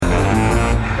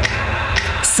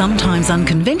Sometimes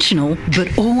unconventional,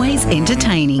 but always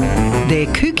entertaining. They're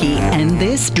kooky and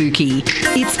they're spooky.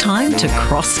 It's time to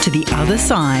cross to the other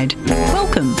side.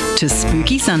 Welcome to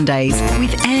Spooky Sundays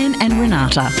with Anne and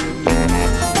Renata.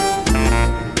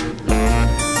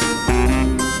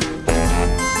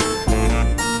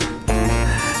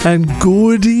 And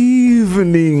good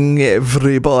evening,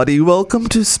 everybody. Welcome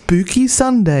to Spooky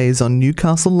Sundays on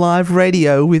Newcastle Live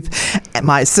Radio with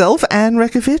myself, Anne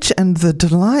Rekovich, and the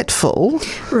delightful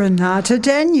Renata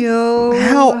Daniel.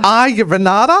 How are you,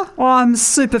 Renata? Oh, I'm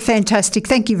super fantastic.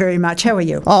 Thank you very much. How are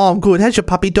you? Oh, I'm good. How's your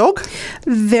puppy dog?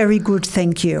 Very good,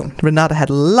 thank you. Renata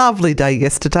had a lovely day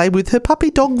yesterday with her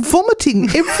puppy dog vomiting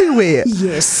everywhere.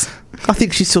 Yes. I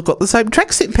think she's still got the same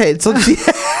tracksuit pants on.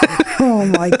 Oh,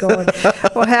 my God.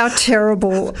 Well, how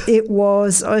terrible it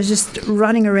was. I was just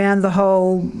running around the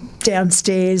whole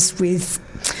downstairs with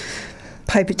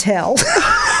paper towel.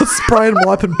 Spray and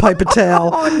wipe and paper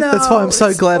towel. Oh, no. That's why I'm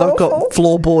so glad awful. I've got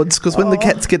floorboards, because when the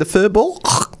cats get a fur ball,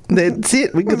 that's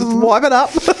it. We can just wipe it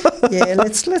up. Yeah,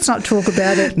 let's not talk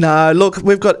about it. No, look,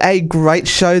 we've got a great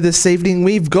show this evening.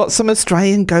 We've got some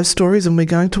Australian ghost stories, and we're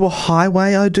going to a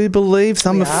highway, I do believe,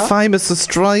 some famous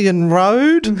Australian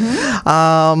road.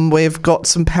 Mm-hmm. We've got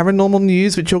some paranormal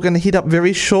news, which you're going to hit up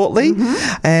very shortly.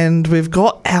 Mm-hmm. And we've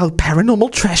got our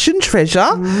paranormal trash and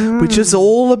treasure, which is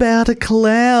all about a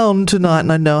clown tonight.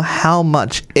 And I know how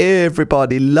much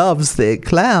everybody loves their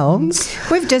clowns.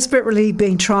 We've desperately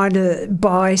been trying to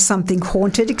buy something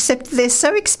haunted, except they're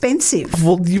so expensive.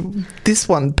 Well, this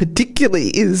one particularly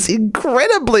is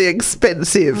incredibly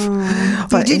expensive.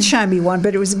 You did show me one,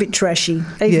 but it was a bit trashy.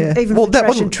 Even for that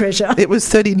trash and treasure. It was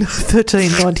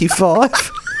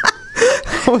 $13.95.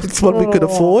 That's what we could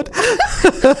afford.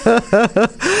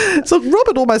 So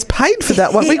Robert almost paid for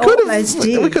that one. We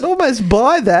could almost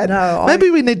buy that. No, Maybe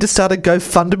we need to start a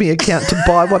GoFundMe account to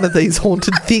buy one of these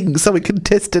haunted things so we can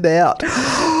test it out.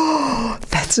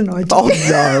 That's an idea. Oh,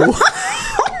 no.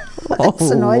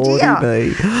 That's an idea.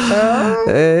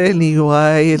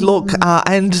 Anyway, look,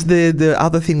 and the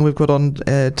other thing we've got on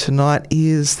tonight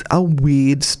is a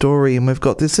weird story, and we've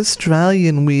got this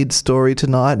Australian weird story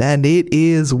tonight, and it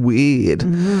is weird.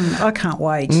 I can't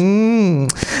wait.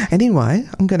 Anyway,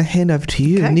 I'm going to hand over to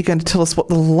you, Okay. and you're going to tell us what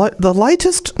the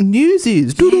latest news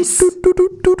is. Yes. Hope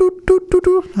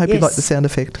you like the sound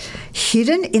effect.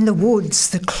 Hidden in the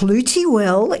woods, the Clootie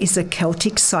Well is a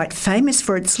Celtic site famous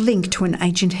for its link to an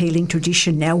ancient healing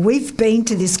tradition. Now, we've been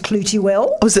to this Clootie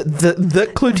Well. Oh, is it the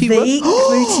Clootie Well? The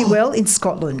Clootie Well in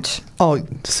Scotland. Oh,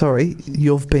 sorry.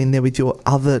 You've been there with your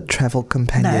other travel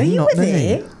companion, No, you not were me.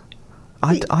 there.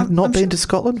 I've not been to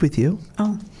Scotland with you.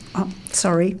 Oh,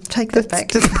 sorry. Take that back.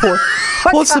 Just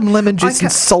pour some lemon juice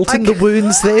and salt in the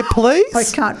wounds there, please. I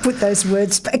can't put those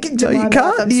words back into my you mouth.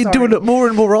 can't. I'm You're sorry. doing it more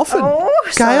and more often. Oh,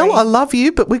 Gail, sorry. I love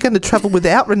you, but we're going to travel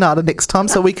without Renata next time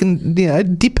so we can,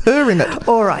 dip her in it.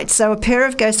 All right, so a pair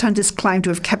of ghost hunters claim to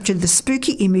have captured the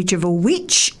spooky image of a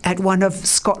witch at one of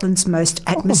Scotland's most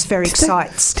atmospheric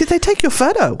sites. Did they take your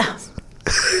photo?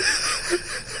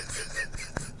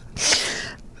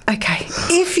 Okay,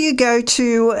 if you go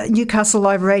to Newcastle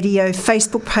Live Radio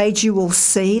Facebook page, you will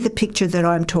see the picture that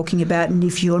I'm talking about. And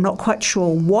if you're not quite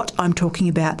sure what I'm talking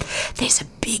about, there's a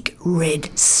big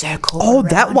red circle. Oh,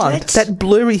 that around one. it. That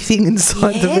blurry thing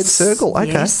inside the red circle.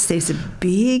 Okay. Yes, there's a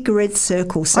big red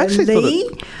circle. So I actually thought Lee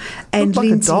it and looked like a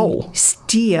Lindsay doll.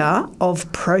 Steer of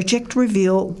Project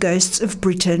Reveal Ghosts of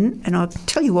Britain, and I'll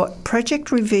tell you what,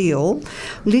 Project Reveal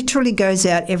literally goes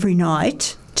out every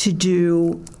night to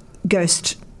do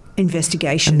ghost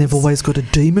investigations. And they've always got a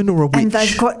demon or a witch. And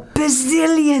they've got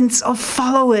bazillions of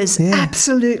followers,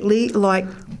 absolutely like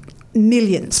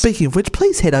millions. Speaking of which,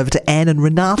 please head over to Anne and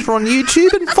Renata on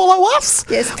YouTube and follow us.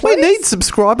 Yes, we please. need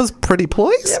subscribers, pretty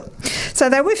please. Yep. So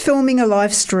they were filming a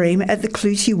live stream at the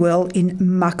Clootie Well in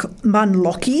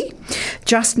Munlochy,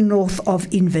 just north of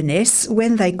Inverness,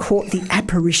 when they caught the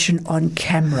apparition on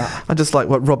camera. I just like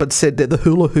what Robert said there, the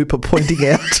hula hooper pointing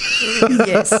out.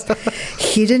 Yes.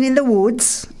 Hidden in the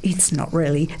woods, it's not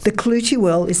really. The Clootie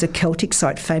Well is a Celtic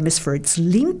site famous for its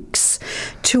links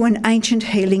to an ancient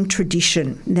healing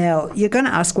tradition. Now, you're going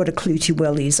to ask what a Clootie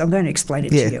Well is. I'm going to explain it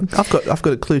to you. I've got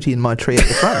a Clootie in my tree at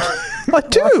the front. I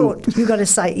do. I thought you were going to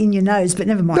say in your nose, but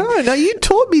never mind. No, you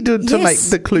taught me to make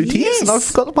Yes, the Clooties, yes. and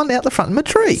I've got one out the front of my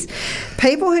tree.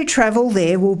 People who travel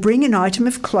there will bring an item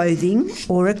of clothing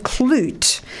or a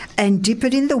clute and dip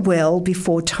it in the well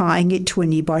before tying it to a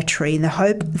nearby tree in the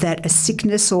hope that a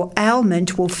sickness or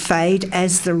ailment will fade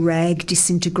as the rag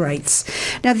disintegrates.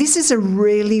 Now, this is a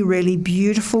really, really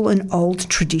beautiful and old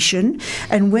tradition,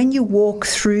 and when you walk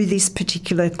through this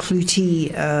particular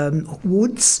Clootie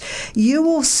woods, you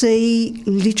will see be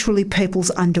literally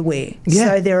people's underwear. Yeah.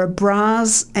 So there are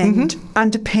bras and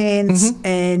underpants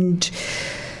and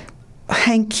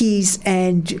hankies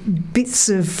and bits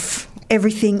of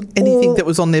everything. Anything that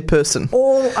was on their person.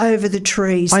 All over the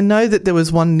trees. I know that there was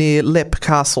one near Leap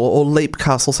Castle, or Leap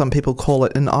Castle, some people call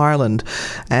it, in Ireland.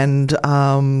 And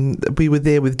we were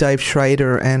there with Dave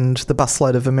Schrader and the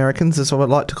busload of Americans, is what I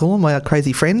like to call them, our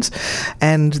crazy friends.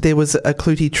 And there was a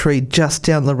clootie tree just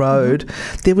down the road.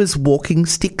 There was walking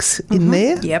sticks in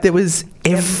there. Yep. There was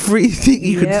everything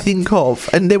you could think of.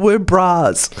 And there were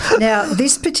bras. Now,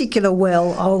 this particular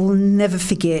well, I'll never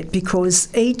forget, because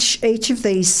each of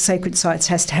these sacred sites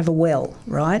has to have a well,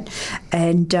 right?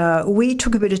 And we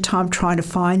took a bit of time trying to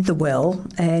find the well,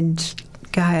 and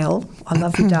Gail, I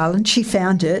love you, darling, she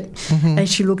found it, and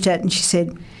she looked at it and she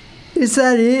said, "Is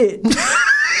that it?"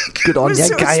 Good on you,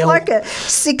 Gail. It was like a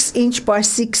 6-inch by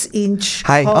 6-inch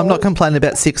Hey, hole. I'm not complaining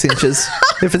about 6 inches.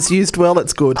 If it's used well,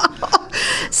 it's good.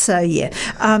 So,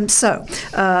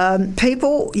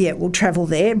 people, will travel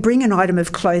there, bring an item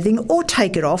of clothing or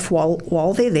take it off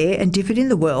while they're there and dip it in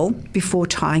the well before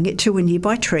tying it to a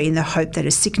nearby tree in the hope that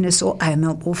a sickness or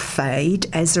ailment will fade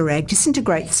as the rag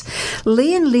disintegrates.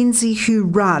 Lee and Lindsay, who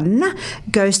run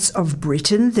Ghosts of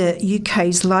Britain, the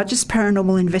UK's largest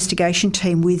paranormal investigation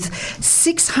team with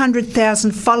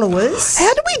 600,000 followers.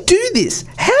 How do we do this?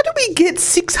 How do we get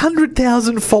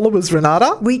 600,000 followers,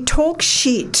 Renata? We talk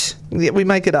shit. Yeah, we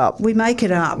make it up. We make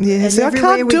it up. Yeah, and see, I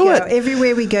can't do it.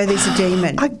 Everywhere we go, there's a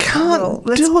demon. I can't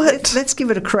do it. Let's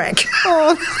give it a crack.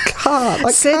 Oh, I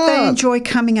can't. Said they enjoy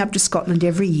coming up to Scotland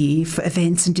every year for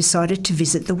events and decided to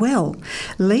visit the well.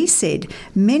 Lee said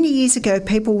many years ago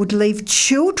people would leave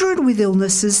children with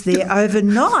illnesses there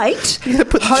overnight.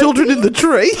 Put children in the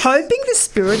tree. Hoping the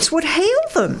spirits would heal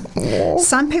them. Aww.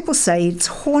 Some people say it's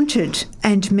haunted,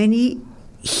 and many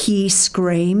hear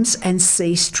screams and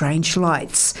see strange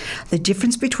lights. The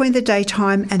difference between the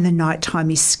daytime and the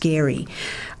nighttime is scary.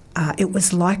 It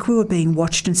was like we were being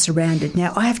watched and surrounded.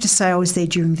 Now, I have to say I was there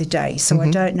during the day, so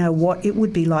I don't know what it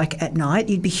would be like at night.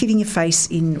 You'd be hitting your face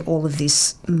in all of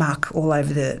this muck all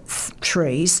over the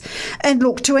trees. And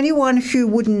look, to anyone who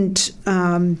wouldn't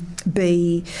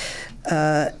be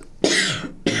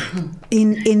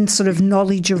in sort of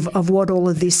knowledge of what all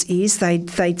of this is,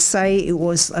 they'd say it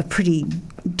was a pretty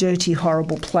dirty,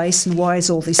 horrible place, and why is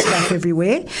all this stuff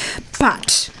everywhere?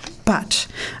 But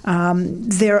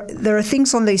there are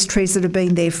things on these trees that have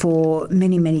been there for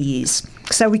many, many years.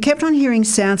 So we kept on hearing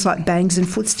sounds like bangs and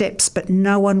footsteps, but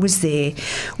no one was there.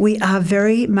 We are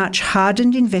very much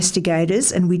hardened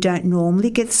investigators, and we don't normally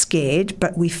get scared,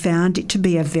 but we found it to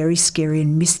be a very scary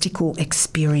and mystical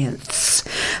experience.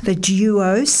 The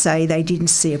duo say they didn't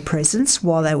see a presence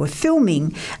while they were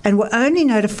filming and were only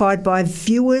notified by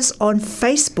viewers on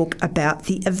Facebook about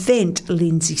the event,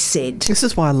 Lindsay said. This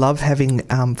is why I love having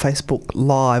Facebook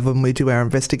Live when we do our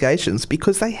investigations,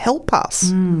 because they help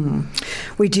us.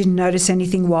 We didn't notice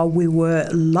anything while we were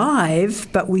live,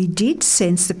 but we did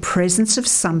sense the presence of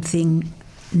something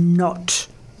not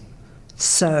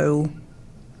so...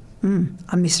 I'm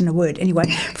missing a word.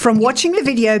 Anyway, from watching the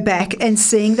video back and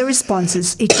seeing the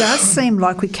responses, it does seem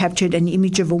like we captured an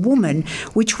image of a woman,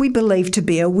 which we believe to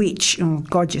be a witch. Oh,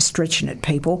 God, you're stretching it,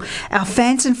 people. Our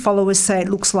fans and followers say it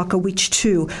looks like a witch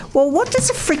too. Well, what does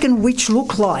a freaking witch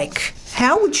look like?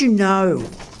 How would you know?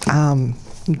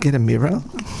 Get a mirror.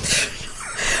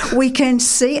 We can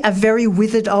see a very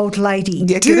withered old lady.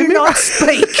 Yeah, Do not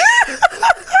speak.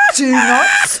 Do not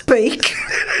speak.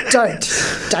 Don't.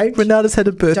 Renata's had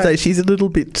a birthday. She's a little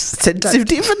bit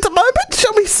sensitive at the moment,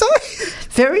 shall we say?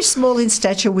 Very small in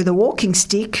stature with a walking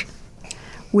stick,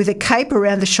 with a cape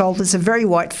around the shoulders, a very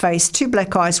white face, 2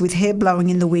 black eyes with hair blowing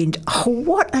in the wind. Oh,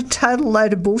 what a total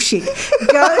load of bullshit.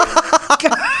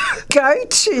 Go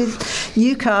to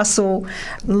Newcastle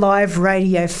Live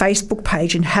Radio Facebook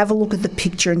page and have a look at the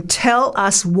picture and tell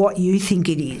us what you think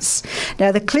it is.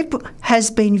 Now, the clip has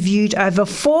been viewed over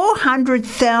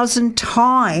 400,000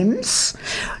 times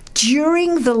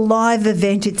during the live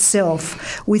event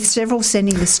itself, with several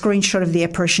sending the screenshot of the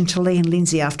apparition to Lee and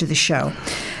Lindsay after the show.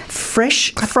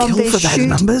 Fresh from their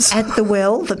shoot at the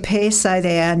well, the pair say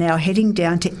they are now heading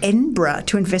down to Edinburgh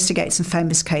to investigate some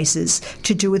famous cases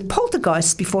to do with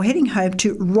poltergeists before heading home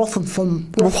to Rotherham.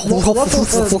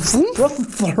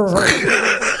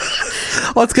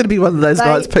 Oh, it's going to be one of those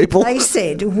nights, people. They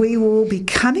said we will be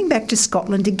coming back to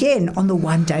Scotland again on the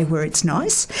one day where it's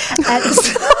nice at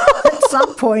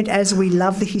some point, as we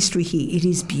love the history here, it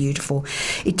is beautiful.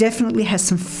 It definitely has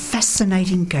some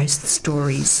fascinating ghost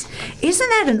stories. Isn't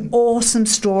that an awesome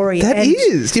story? That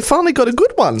is. You finally got a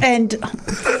good one. And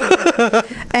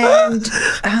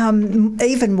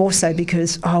even more so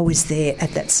because I was there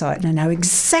at that site and I know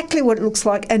exactly what it looks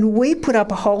like. And we put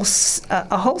up a whole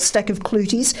stack of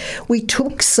cluties. We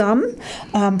took some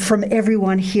from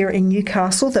everyone here in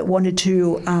Newcastle that wanted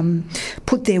to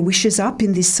put their wishes up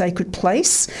in this sacred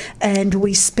place, and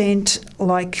we spent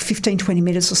like 15, 20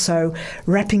 minutes or so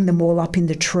wrapping them all up in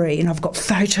the tree. And I've got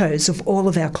photos of all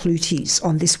of our cluties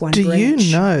on this one branch. Do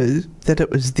you know that it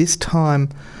was this time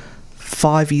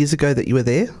 5 years ago that you were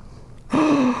there?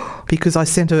 Because I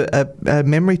sent a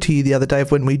memory to you the other day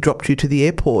of when we dropped you to the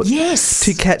airport. Yes.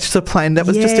 To catch the plane. That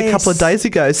was just a couple of days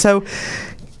ago. So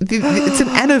it's an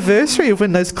anniversary of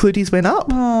when those cluties went up.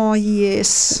 Oh,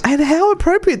 yes. And how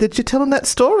appropriate that you're telling that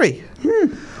story.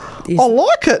 I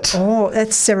like it. Oh,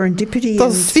 that's serendipity. The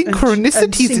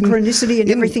synchronicities and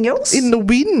everything else. In the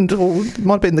wind, or it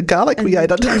might have been the garlic we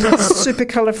ate. I don't know.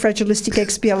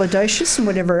 Supercalifragilisticexpialidocious and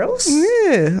whatever else.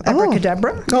 Yeah.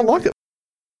 Abracadabra. I like it.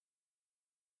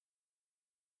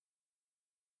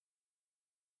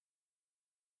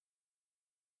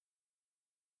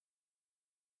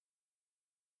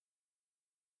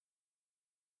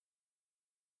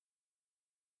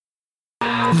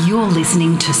 You're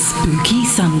listening to Spooky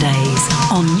Sundays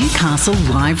on Newcastle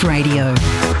Live Radio.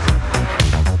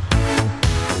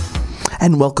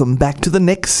 And welcome back to the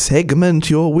next segment.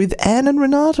 You're with Anne and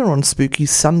Renata on Spooky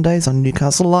Sundays on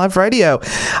Newcastle Live Radio.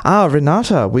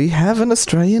 Renata, we have an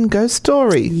Australian ghost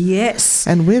story. Yes.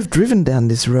 And we've driven down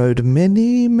this road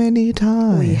many, many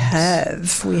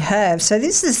times. We have. So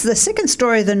this is the second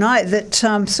story of the night that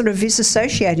sort of is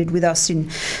associated with us in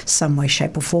some way,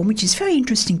 shape or form, which is very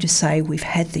interesting to say we've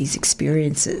had these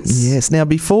experiences. Yes. Now,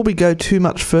 before we go too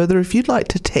much further, if you'd like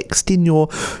to text in your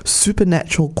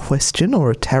supernatural question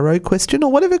or a tarot question, or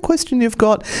whatever question you've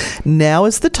got, now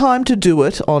is the time to do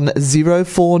it on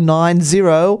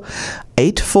 0490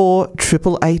 84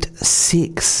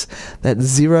 88886.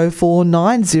 That's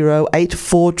 0490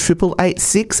 84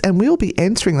 88886, and we'll be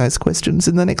answering those questions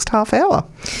in the next half hour.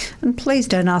 And please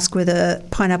don't ask whether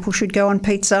pineapple should go on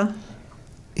pizza.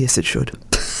 Yes, it should.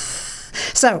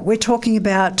 So we're talking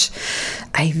about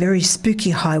a very spooky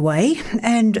highway,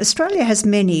 and Australia has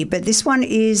many, but this one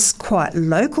is quite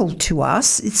local to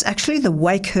us. It's actually the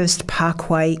Wakehurst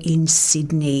Parkway in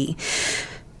Sydney,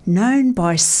 known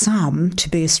by some to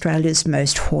be Australia's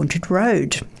most haunted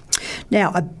road.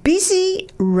 Now, a busy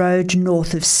road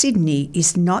north of Sydney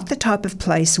is not the type of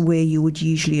place where you would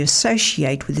usually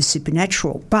associate with the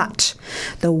supernatural, but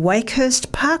the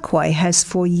Wakehurst Parkway has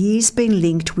for years been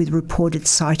linked with reported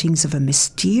sightings of a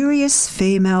mysterious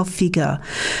female figure,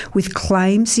 with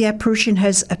claims the apparition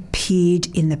has appeared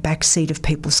in the backseat of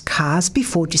people's cars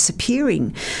before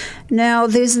disappearing. Now,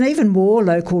 there's an even more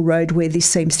local road where this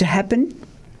seems to happen.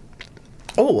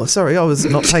 Oh, sorry, I was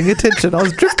not paying attention. I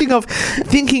was drifting off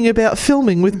thinking about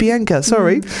filming with Bianca.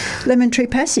 Sorry. Lemon Tree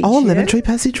Passage. Oh, Lemon Tree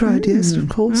Passage Road, yes, of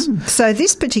course. So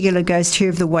this particular ghost here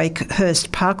of the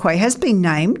Wakehurst Parkway has been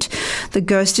named. The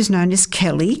ghost is known as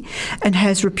Kelly and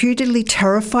has reputedly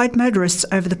terrified motorists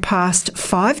over the past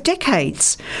 5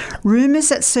 decades. Rumours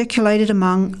that circulated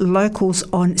among locals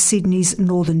on Sydney's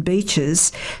northern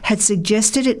beaches had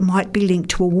suggested it might be linked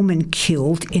to a woman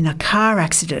killed in a car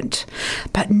accident.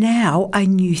 But now a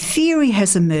new theory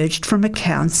has emerged from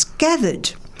accounts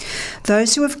gathered.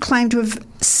 Those who have claimed to have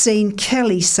seen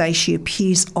Kelly say she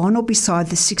appears on or beside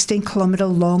the 16-kilometre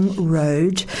long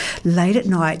road late at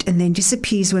night and then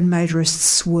disappears when motorists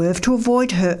swerve to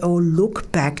avoid her or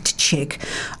look back to check,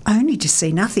 only to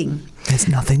see nothing. There's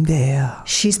nothing there.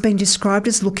 She's been described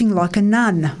as looking like a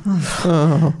nun.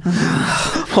 I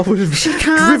would have she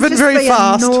can't driven just very be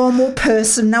fast. A normal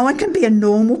person. No one can be a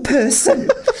normal person.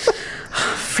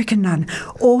 Freaking nun.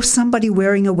 Or somebody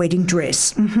wearing a wedding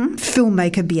dress.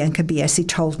 Filmmaker Bianca Biassi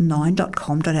told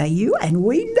 9.com.au, and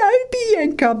we know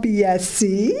Bianca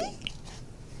Biassi.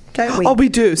 Don't we? Oh, we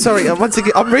do. Sorry, once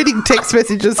again, I'm reading text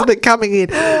messages that are coming in.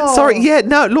 Oh. Sorry, yeah,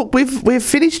 no, look, we've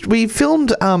finished. We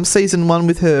filmed season 1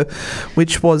 with her,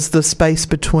 which was The Space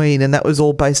Between, and that was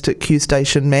all based at Q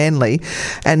Station Manly.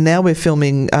 And now we're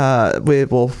filming.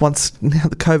 Once now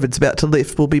the COVID's about to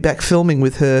lift, we'll be back filming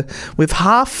with her. We've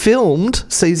half filmed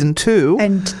season 2,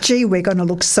 and gee, we're going to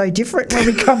look so different when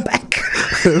we come back.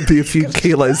 It'll be a few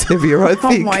kilos heavier, I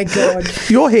think. Oh my God,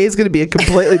 your hair's going to be a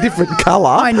completely different colour.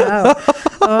 I know.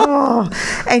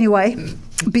 Anyway,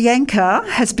 Bianca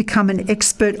has become an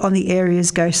expert on the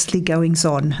area's ghostly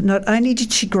goings-on. Not only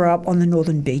did she grow up on the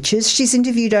northern beaches, she's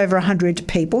interviewed over 100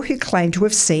 people who claim to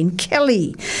have seen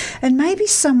Kelly. And maybe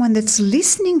someone that's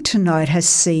listening tonight has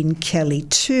seen Kelly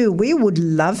too. We would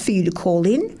love for you to call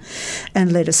in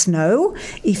and let us know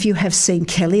if you have seen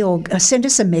Kelly, or send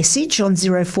us a message on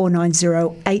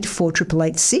 0490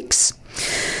 848886.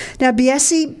 Now,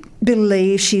 Biasi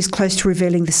believes she is close to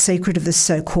revealing the secret of the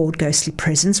so-called ghostly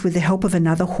presence with the help of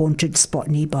another haunted spot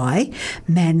nearby,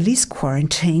 Manly's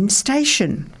Quarantine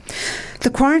Station.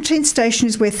 The quarantine station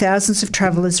is where thousands of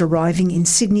travellers arriving in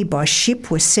Sydney by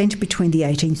ship were sent between the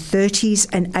 1830s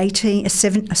and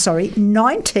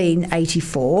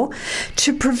 1984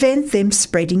 to prevent them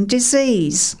spreading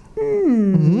disease.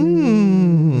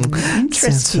 Interesting.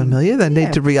 Sounds familiar. They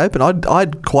need to reopen.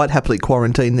 I'd quite happily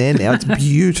quarantine there now. It's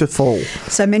beautiful.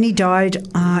 So many died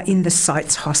in the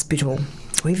Sites Hospital.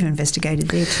 We've investigated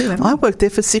there too, haven't we? I worked there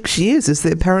for 6 years as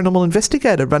their paranormal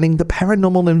investigator, running the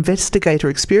Paranormal Investigator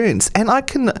Experience. And I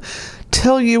can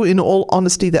tell you in all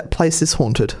honesty that place is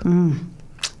haunted.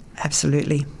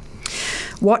 Absolutely.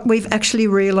 What we've actually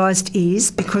realised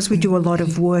is, because we do a lot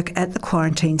of work at the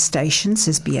quarantine station,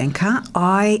 says Bianca,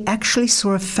 I actually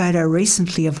saw a photo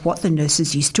recently of what the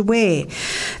nurses used to wear.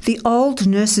 The old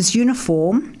nurses'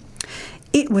 uniform,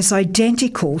 it was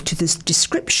identical to the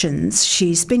descriptions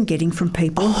she's been getting from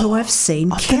people who have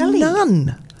seen Kelly. The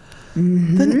nun.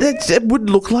 It would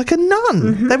look like a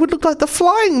nun. They would look like the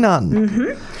flying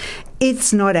nun.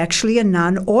 It's not actually a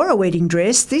nun or a wedding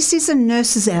dress. This is a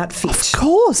nurse's outfit. Of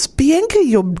course. Bianca,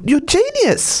 you're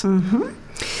genius.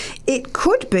 It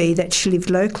could be that she lived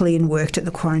locally and worked at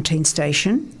the quarantine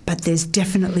station, but there's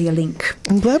definitely a link.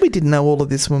 I'm glad we didn't know all of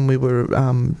this when we were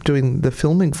doing the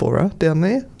filming for her down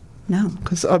there. No.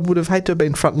 Because I would have hated to have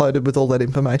been front-loaded with all that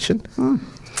information.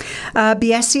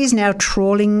 Biasi is now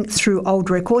trawling through old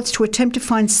records to attempt to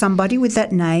find somebody with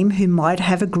that name who might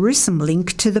have a gruesome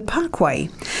link to the parkway.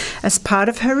 As part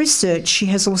of her research, she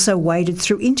has also waded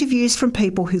through interviews from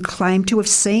people who claim to have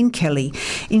seen Kelly,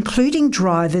 including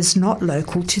drivers not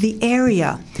local to the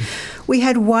area. We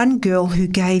had one girl who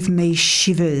gave me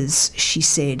shivers, she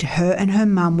said. Her and her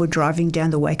mum were driving down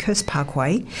the Wakehurst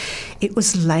Parkway. It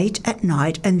was late at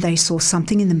night and they saw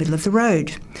something in the middle of the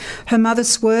road. Her mother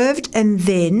swerved, and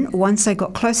then, once they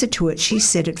got closer to it, she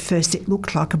said at first it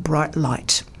looked like a bright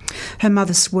light. Her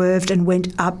mother swerved and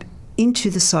went up into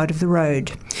the side of the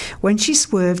road. When she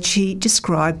swerved, she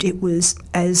described it was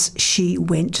as she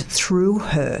went through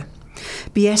her.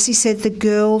 Biasi said the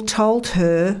girl told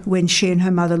her when she and her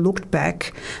mother looked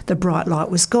back, the bright light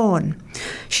was gone.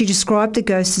 She described the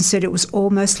ghost and said it was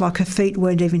almost like her feet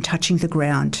weren't even touching the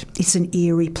ground. It's an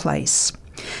eerie place.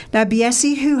 Now,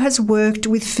 Biasi, who has worked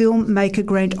with filmmaker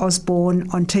Grant Osborne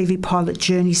on TV pilot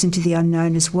Journeys into the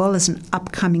Unknown, as well as an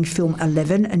upcoming film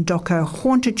 11 and doco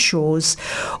Haunted Shores,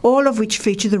 all of which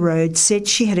feature the road, said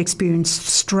she had experienced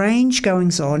strange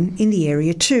goings-on in the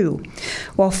area too.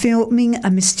 While filming, a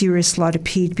mysterious light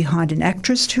appeared behind an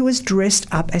actress who was dressed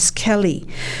up as Kelly.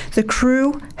 The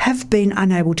crew have been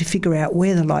unable to figure out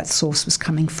where the light source was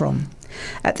coming from.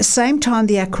 At the same time,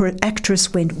 the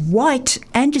actress went white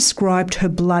and described her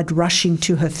blood rushing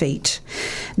to her feet.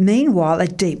 Meanwhile, a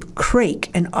deep creek,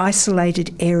 an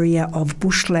isolated area of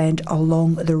bushland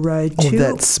along the road.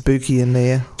 That's spooky in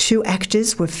there. 2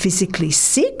 actors were physically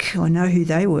sick, I know who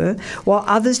they were, while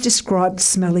others described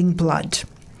smelling blood.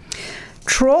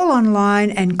 Trawl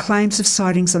online and claims of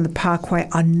sightings on the parkway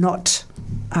are not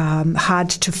hard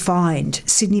to find.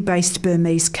 Sydney-based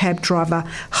Burmese cab driver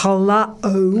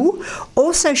Hala'o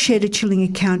also shared a chilling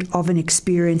account of an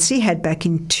experience he had back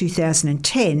in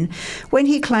 2010 when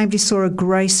he claimed he saw a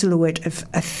grey silhouette of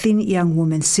a thin young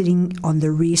woman sitting on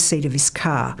the rear seat of his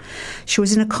car. She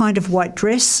was in a kind of white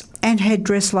dress and had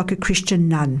dressed like a Christian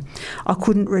nun. I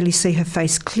couldn't really see her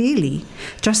face clearly,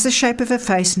 just the shape of her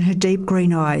face and her deep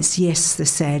green eyes. Yes, the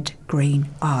sad green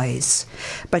eyes.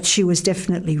 But she was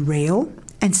definitely real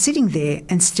and sitting there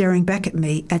and staring back at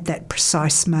me at that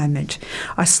precise moment.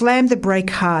 I slammed the brake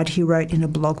hard, he wrote in a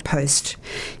blog post.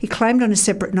 He claimed on a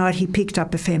separate night he picked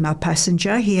up a female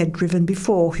passenger he had driven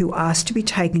before who asked to be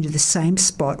taken to the same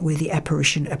spot where the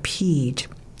apparition appeared.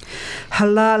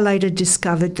 Hala later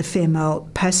discovered the female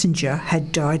passenger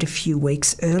had died a few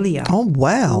weeks earlier. Oh,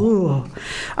 wow. Ooh.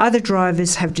 Other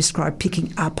drivers have described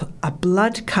picking up a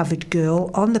blood-covered girl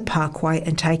on the parkway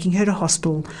and taking her to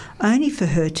hospital, only for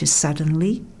her to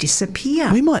suddenly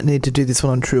disappear. We might need to do this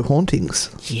one on True Hauntings.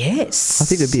 Yes. I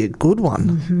think it'd be a good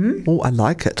one. Mm-hmm. Oh, I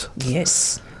like it.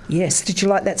 Yes. Yes. Did you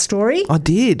like that story? I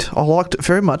did. I liked it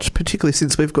very much, particularly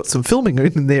since we've got some filming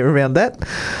in there around that.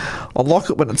 I like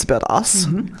it when it's about us.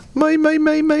 Me.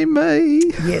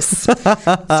 Yes. So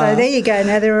there you go.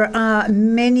 Now, there are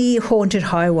many haunted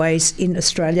highways in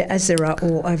Australia, as there are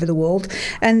all over the world.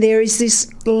 And there is this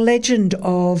legend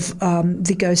of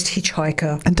the ghost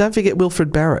hitchhiker. And don't forget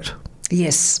Wilfred Barrett.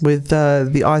 Yes. With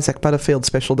the Isaac Butterfield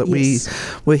special that we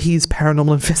were his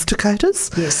paranormal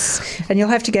investigators. Yes. And you'll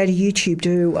have to go to YouTube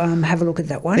to have a look at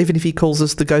that one. Even if he calls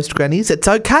us the ghost grannies, it's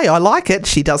okay. I like it.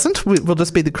 She doesn't. We'll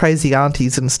just be the crazy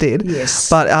aunties instead. Yes.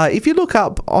 But if you look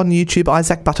up on YouTube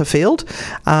Isaac Butterfield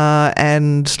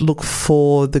and look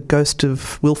for the ghost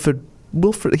of Wilfred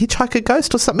Hitchhiker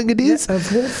Ghost or something it is. Yeah,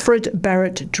 of Wilfred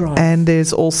Barrett Drive. And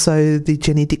there's also the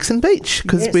Jenny Dixon Beach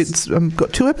because we've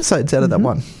got 2 episodes out of that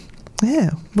one.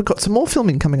 Yeah, we've got some more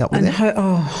filming coming up with it.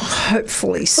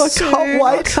 Hopefully soon.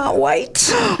 I can't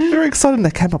wait. Very excited.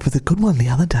 They came up with a good one the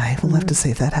other day. We'll have to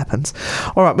see if that happens.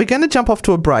 All right, we're going to jump off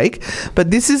to a break, but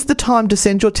this is the time to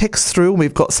send your texts through.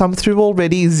 We've got some through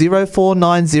already,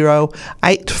 0490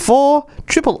 84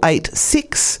 888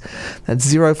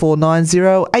 That's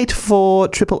 0490 84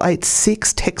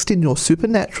 888 Text in your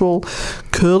supernatural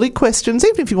curly questions,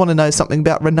 even if you want to know something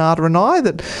about Renata and I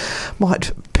that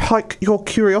might pique your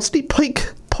curiosity, pique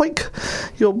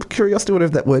your curiosity,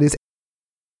 whatever that word is.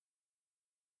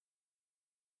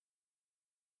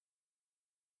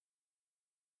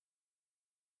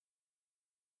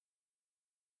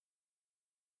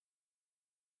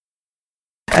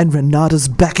 And Renata's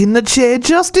back in the chair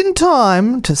just in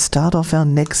time to start off our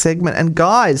next segment. And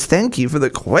guys, thank you for the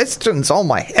questions. Oh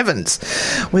my heavens.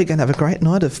 We're going to have a great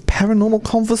night of paranormal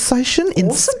conversation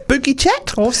in Spooky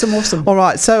Chat. Awesome. All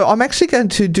right, so I'm actually going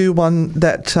to do one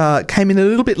that came in a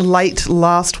little bit late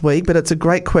last week, but it's a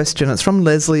great question. It's from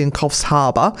Leslie in Coffs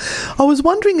Harbour. I was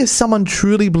wondering if someone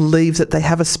truly believes that they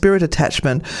have a spirit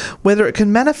attachment, whether it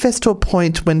can manifest to a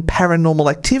point when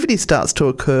paranormal activity starts to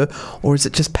occur, or is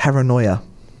it just paranoia?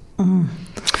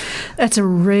 That's a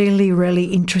really, really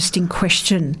interesting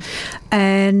question.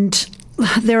 And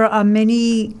there are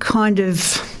many kind of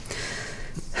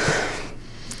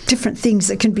different things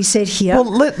that can be said here.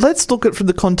 Well, let's look at it from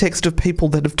the context of people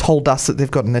that have told us that they've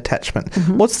got an attachment.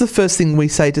 What's the first thing we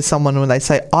say to someone when they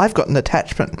say, I've got an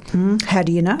attachment? How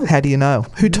do you know? How do you know?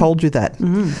 Who told you that?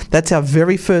 That's our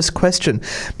very first question,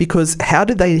 because how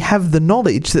do they have the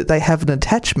knowledge that they have an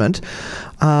attachment?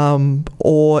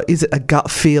 Or is it a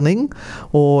gut feeling,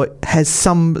 or has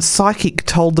some psychic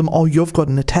told them, oh, you've got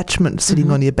an attachment sitting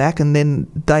on your back, and then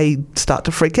they start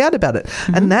to freak out about it?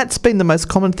 And that's been the most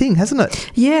common thing, hasn't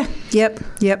it? Yeah, yep.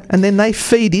 And then they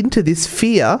feed into this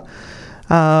fear,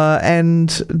 and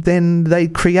then they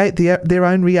create their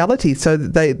own reality. So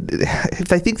if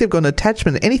they think they've got an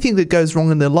attachment, anything that goes wrong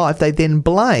in their life, they then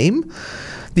blame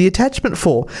the attachment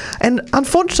for. And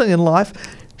unfortunately in life,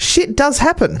 shit does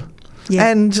happen. Yeah.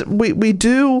 And we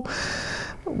do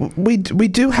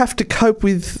have to cope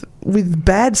with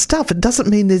bad stuff. It doesn't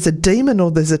mean there's a demon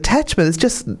or there's attachment. It's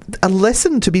just a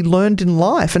lesson to be learned in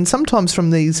life. And sometimes from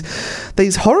these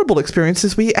horrible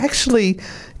experiences, we actually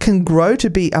can grow to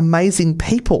be amazing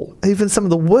people. Even some of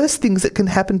the worst things that can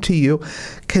happen to you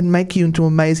can make you into an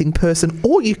amazing person,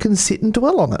 or you can sit and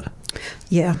dwell on it.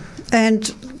 Yeah.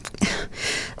 And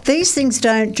these things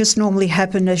don't just normally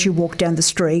happen as you walk down the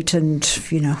street and,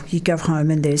 you go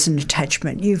home and there's an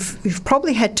attachment. You've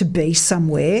probably had to be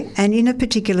somewhere and in a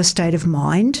particular state of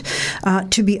mind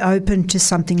to be open to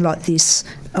something like this,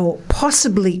 or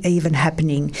possibly even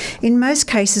happening. In most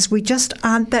cases, we just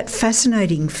aren't that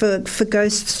fascinating for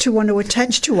ghosts to want to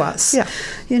attach to us.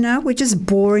 Yeah. We're just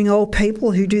boring old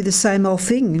people who do the same old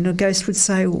thing. And a ghost would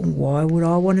say, well, why would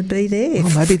I want to be there?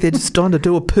 Well, maybe they're just trying to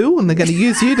do a poo and they're going to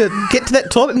use you to get to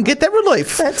that toilet and get that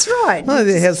relief. That's right.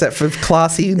 Oh, how's that for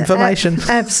classy information?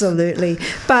 Absolutely.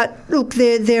 But look,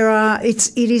 it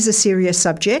is a serious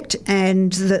subject,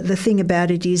 and the thing about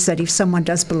it is that if someone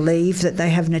does believe that they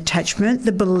have an attachment,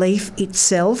 the belief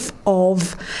itself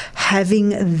of having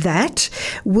that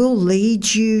will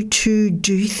lead you to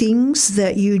do things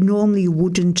that you normally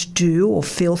wouldn't do, or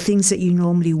feel things that you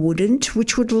normally wouldn't,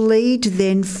 which would lead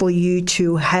then for you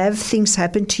to have things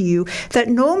happen to you that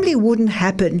normally wouldn't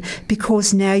happen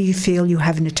because now you feel you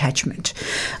have an attachment.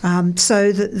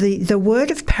 So the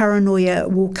word of paranoia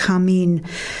will come in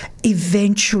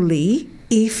eventually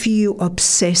if you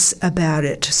obsess about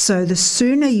it. So the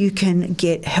sooner you can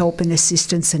get help and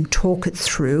assistance and talk it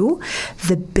through,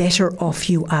 the better off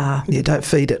you are. Yeah, don't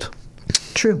feed it.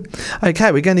 True.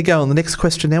 Okay, we're going to go on the next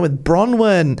question now with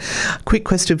Bronwyn. Quick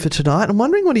question for tonight. I'm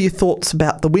wondering, what are your thoughts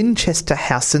about the Winchester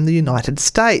House in the United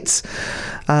States?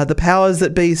 The powers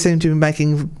that be seem to be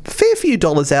making a fair few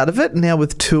dollars out of it, now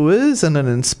with tours and an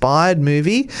inspired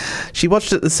movie. She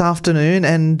watched it this afternoon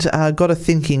and got her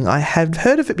thinking. I had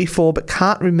heard of it before but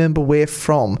can't remember where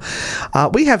from.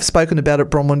 We have spoken about it,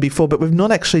 Bronwyn, before, but we've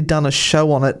not actually done a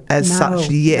show on it as such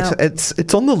yet. No.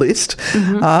 It's on the list.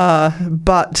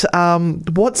 But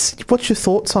what's your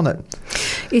thoughts on it?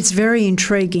 It's very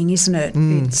intriguing, isn't it?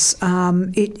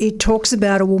 It talks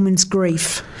about a woman's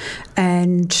grief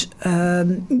and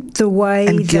the way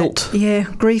and guilt.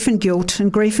 Grief and guilt,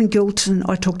 and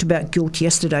I talked about guilt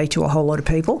yesterday to a whole lot of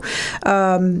people.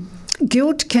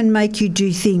 Guilt can make you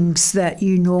do things that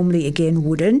you normally, again,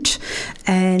 wouldn't.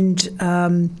 And,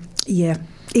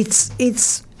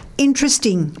 it's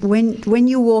interesting. When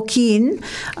you walk in,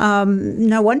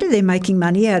 no wonder they're making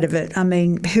money out of it. I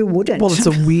mean, who wouldn't? Well, it's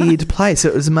a weird place.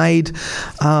 It was made...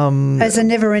 as a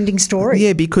never-ending story.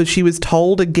 Yeah, because she was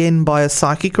told again by a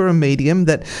psychic or a medium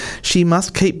that she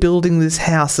must keep building this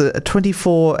house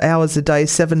 24 hours a day,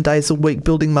 7 days a week.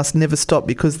 Building must never stop,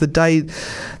 because the day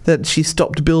that she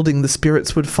stopped building, the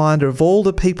spirits would find her. Of all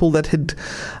the people that had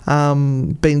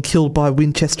been killed by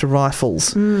Winchester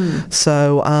rifles.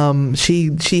 So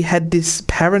she had this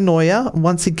paranoia.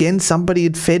 Once again, somebody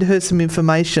had fed her some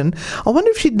information. I wonder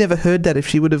if she'd never heard that, if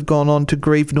she would have gone on to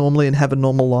grieve normally and have a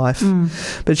normal life.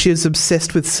 But she was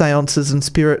obsessed with seances and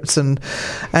spirits. And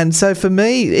so for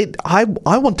me, I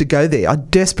want to go there. I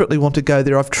desperately want to go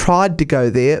there. I've tried to go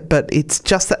there, but it's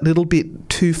just that little bit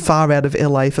too far out of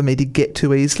LA for me to get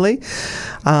to easily.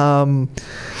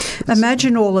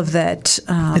 Imagine all of that.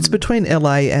 It's between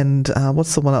LA and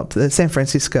what's the one up there? San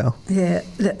Francisco. Yeah.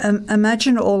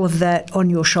 Imagine all of that on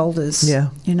your shoulders. Yeah.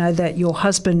 You know, that your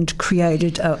husband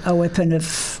created a weapon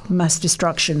of mass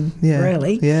destruction,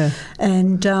 really. Yeah.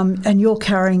 And you're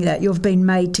carrying that. You've been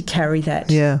made to carry that.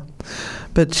 Yeah.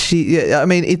 But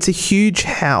it's a huge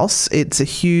house. It's a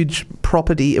huge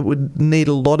property. It would need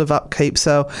a lot of upkeep.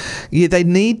 So, they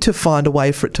need to find a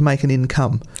way for it to make an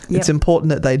income. Yep. It's important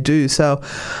that they do. So,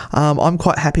 I'm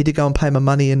quite happy to go and pay my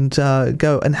money and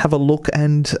go and have a look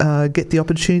and get the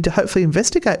opportunity to hopefully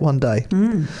investigate one day.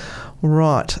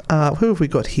 Right. Who have we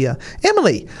got here?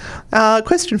 Emily,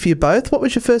 question for you both. What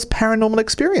was your first paranormal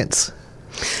experience?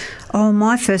 Oh,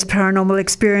 my first paranormal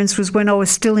experience was when I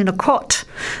was still in a cot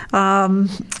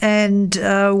and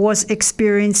was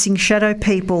experiencing shadow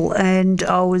people, and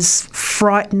I was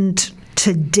frightened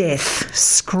to death,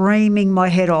 screaming my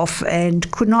head off, and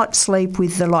could not sleep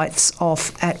with the lights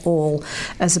off at all.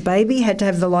 As a baby, had to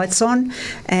have the lights on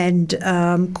and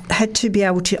had to be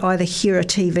able to either hear a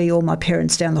TV or my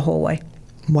parents down the hallway.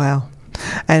 Wow.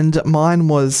 And mine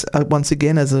was, once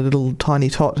again, as a little tiny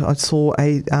tot, I saw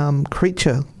a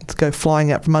creature go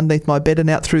flying out from underneath my bed and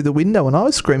out through the window, and I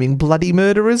was screaming bloody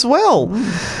murder as well.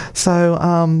 So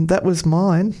that was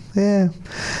mine. Yeah.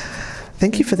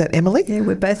 Thank you for that, Emily. Yeah,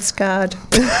 we're both scarred.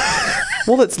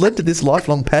 Well, it's led to this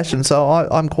lifelong passion, so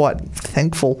I'm quite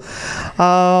thankful.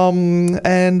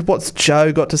 And what's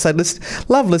Joe got to say?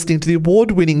 Love listening to the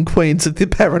award-winning queens of the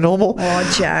paranormal.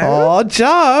 Oh,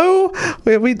 Joe.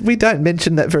 We don't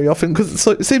mention that very often because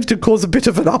it seems to cause a bit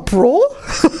of an uproar.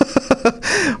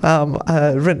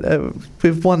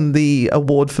 We've won the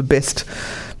award for best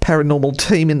paranormal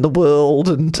team in the world,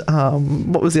 and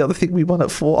what was the other thing we won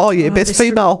it for? Oh yeah, best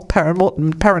female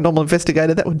paranormal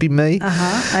investigator. That would be me.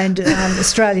 And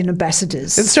Australian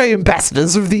ambassadors. Australian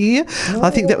ambassadors of the year.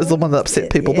 I think that was the one that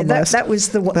upset people the most. That was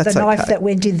the knife that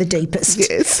went in the deepest.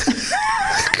 Yes.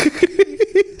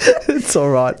 It's all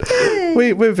right.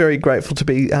 We're very grateful to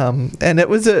be, and it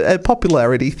was a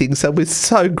popularity thing. So we're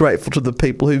so grateful to the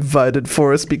people who voted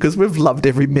for us because we've loved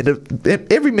every minute of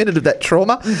that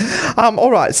trauma. All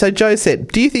right. So Joe said,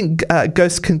 "Do you think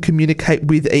ghosts can communicate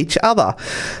with each other?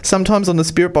 Sometimes on the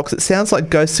spirit box, it sounds like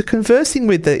ghosts are conversing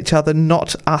with each other,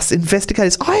 not us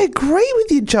investigators." I agree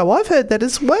with you, Joe. I've heard that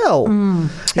as well.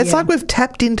 It's like we've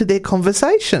tapped into their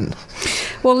conversation.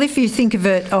 Well, if you think of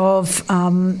it of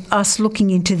us looking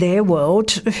into their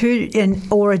world,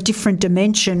 or a different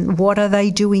dimension, what are they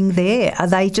doing there? Are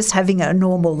they just having a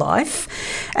normal life,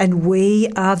 and we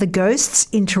are the ghosts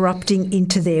interrupting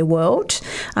into their world?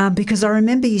 Because I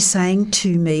remember you saying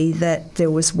to me that there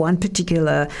was one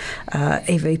particular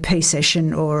EVP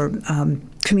session or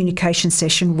communication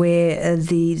session where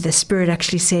the spirit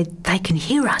actually said they can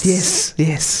hear us.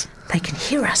 Yes. They can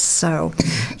hear us. So,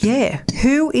 yeah,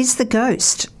 who is the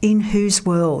ghost in whose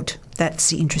world? That's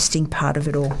the interesting part of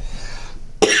it all.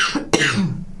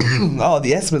 Oh,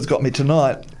 the asthma's got me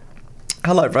tonight.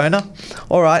 Hello, Rona.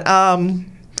 All right.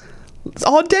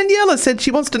 Daniela said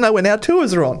she wants to know when our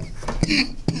tours are on.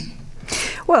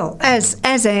 Well, as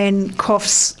Anne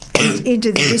coughs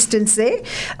into the distance there,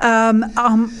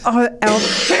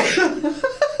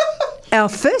 our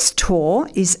first tour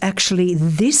is actually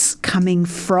this coming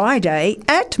Friday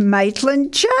at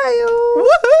Maitland Jail.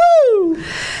 Woohoo!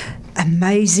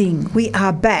 Amazing. We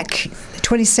are back.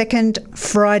 22nd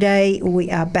Friday,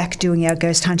 we are back doing our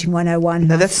Ghost Hunting 101.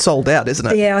 Now that's sold out, isn't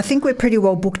it? Yeah, I think we're pretty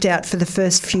well booked out for the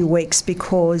first few weeks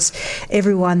because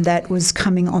everyone that was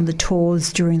coming on the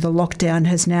tours during the lockdown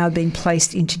has now been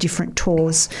placed into different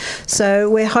tours. So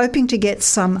we're hoping to get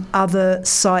some other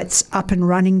sites up and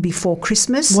running before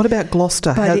Christmas. What about Gloucester?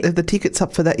 Are the tickets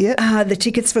up for that yet? The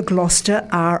tickets for Gloucester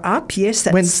are up, yes.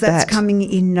 When's that? That's coming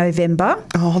in November.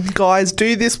 Oh, guys,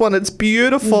 do this one. It's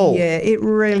beautiful. Yeah, it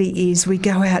really is. We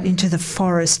go out into the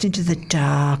forest, into the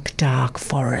dark, dark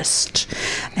forest,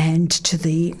 and to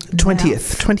the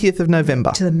 20th of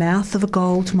November. To the mouth of a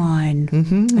gold mine.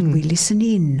 Mm-hmm. And we listen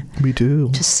in. We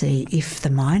do. To see if the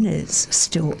miners are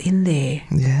still in there.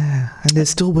 Yeah, and there's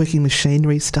still working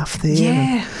machinery stuff there.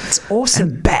 Yeah, it's awesome.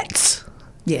 And bats.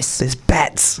 Yes. There's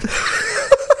bats.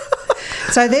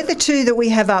 So they're the two that we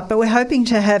have up, but we're hoping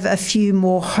to have a few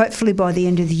more, hopefully by the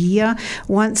end of the year,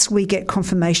 once we get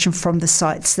confirmation from the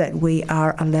sites that we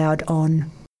are allowed on.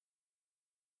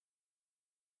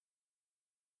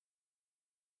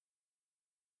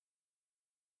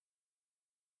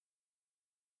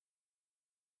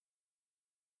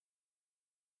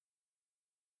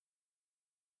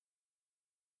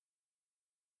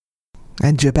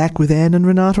 And you're back with Anne and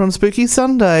Renata on Spooky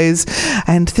Sundays.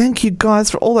 And thank you guys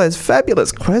for all those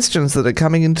fabulous questions that are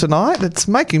coming in tonight. It's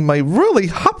making me really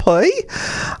happy.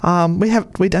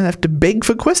 We don't have to beg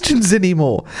for questions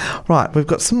anymore. Right, we've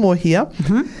got some more here.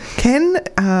 Mm-hmm.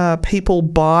 Can people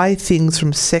buy things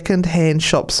from second-hand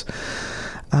shops?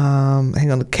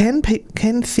 Hang on. Can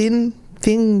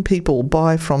thin people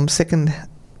buy from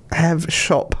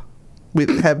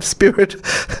have spirit?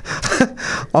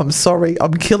 I'm sorry,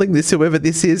 I'm killing this, whoever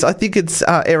this is. I think it's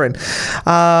Erin.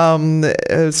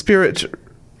 Spirit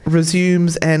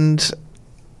resumes and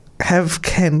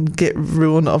can get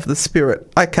ruin of the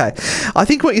spirit. Okay. I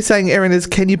think what you're saying, Erin, is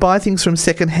can you buy things from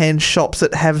second-hand shops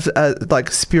that have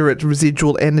like spirit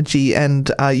residual energy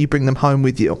and you bring them home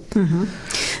with you? Mm-hmm.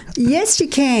 Yes, you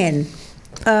can.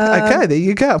 Okay, there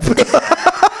you go.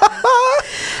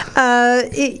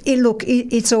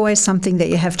 It's always something that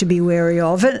you have to be wary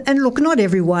of. And look, not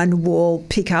everyone will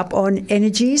pick up on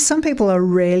energies. Some people are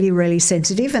really, really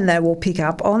sensitive and they will pick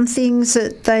up on things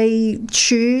that they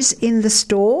choose in the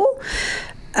store.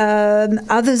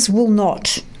 Others will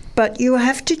not. But you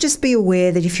have to just be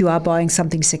aware that if you are buying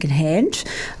something secondhand,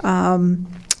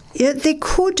 there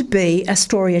could be a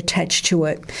story attached to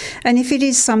it. And if it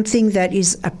is something that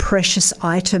is a precious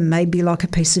item, maybe like a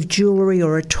piece of jewellery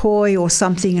or a toy or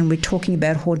something, and we're talking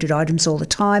about haunted items all the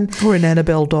time. Or an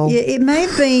Annabelle doll. Yeah, it may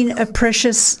have been a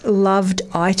precious, loved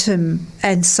item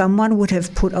and someone would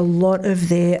have put a lot of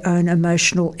their own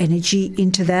emotional energy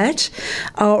into that.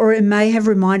 Or it may have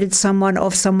reminded someone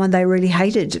of someone they really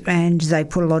hated and they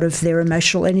put a lot of their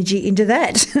emotional energy into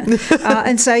that.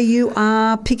 And so you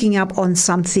are picking up on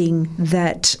something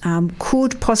that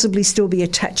could possibly still be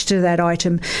attached to that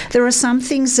item. There are some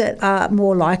things that are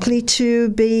more likely to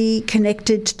be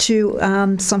connected to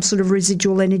some sort of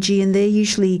residual energy, and they're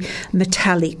usually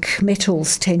metallic.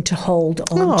 Metals tend to hold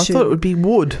on to... I thought it would be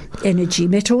wood. Energy.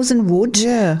 Metals and wood.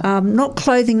 Yeah. Not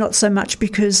clothing, not so much,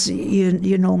 because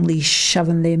you're normally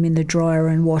shoving them in the dryer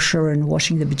and washer and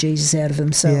washing the bejesus out of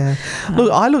them. So, yeah.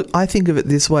 I think of it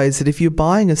this way, is that if you're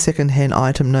buying a second-hand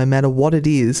item, no matter what it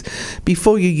is,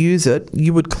 before you use it,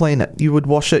 you would clean it. You would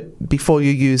wash it before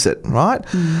you use it, right?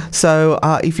 Mm. So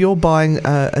if you're buying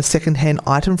a second-hand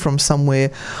item from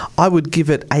somewhere, I would give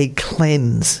it a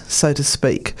cleanse, so to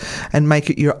speak, and make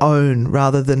it your own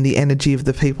rather than the energy of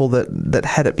the people that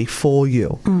had it before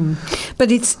you. Mm.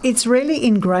 But it's really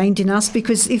ingrained in us,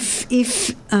 because if you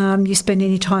spend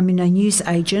any time in a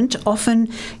newsagent,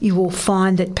 often you will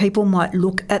find that people might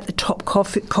look at the top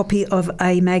copy of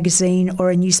a magazine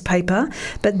or a newspaper,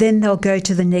 but then they'll go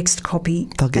to the next copy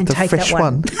and the take fresh that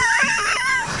one.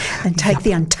 And take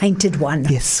the untainted one.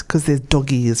 Yes, because there's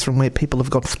dog ears from where people have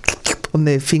got on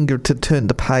their finger to turn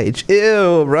the page.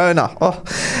 Ew, Rona. Oh.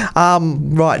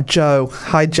 Right, Joe.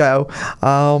 Hi, Joe.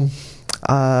 Hang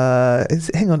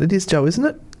on, it is Joe, isn't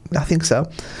it? I think so.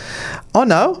 Oh,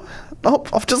 no. Oh,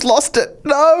 I've just lost it.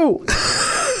 No.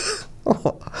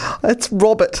 Oh, it's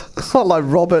Robert. Hello,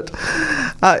 Robert.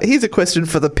 Here's a question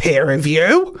for the pair of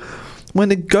you. When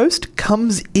a ghost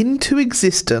comes into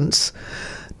existence,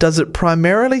 does it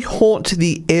primarily haunt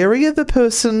the area the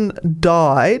person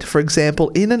died, for example,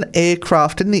 in an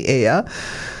aircraft in the air?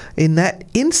 In that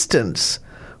instance,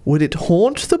 Would it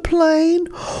haunt the plane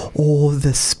or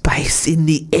the space in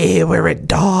the air where it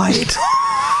died?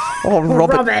 Oh,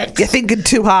 Robert, you're thinking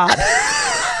too hard.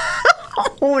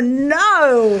 Oh,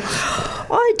 no.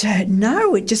 I don't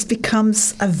know. It just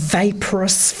becomes a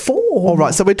vaporous form. All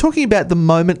right, so we're talking about the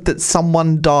moment that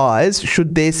someone dies,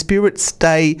 should their spirit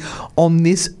stay on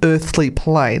this earthly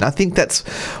plane? I think that's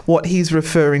what he's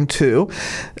referring to.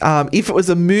 If it was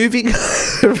a moving...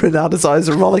 Renata's eyes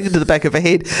are rolling into the back of her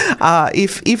head.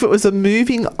 If it was a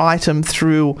moving item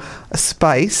through a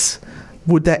space,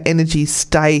 would that energy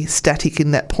stay static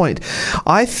in that point?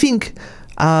 I think...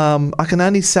 I can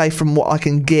only say from what I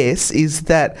can guess is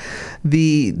that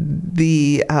the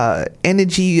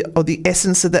energy or the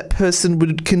essence of that person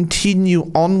would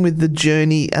continue on with the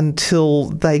journey until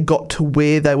they got to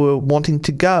where they were wanting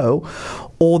to go,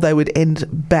 or they would end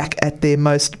back at their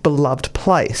most beloved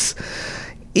place.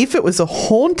 If it was a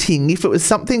haunting, if it was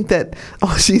something that...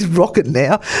 Oh, she's rocking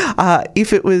now.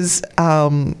 If it was...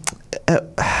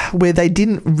 where they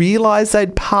didn't realise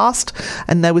they'd passed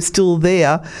and they were still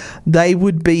there, they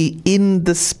would be in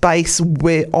the space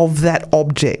of that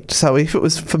object. So if it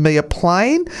was, for me, a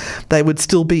plane, they would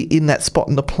still be in that spot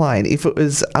in the plane. If it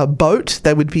was a boat,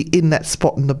 they would be in that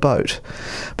spot in the boat.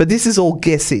 But this is all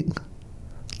guessing.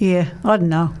 Yeah, I don't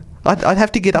know. I'd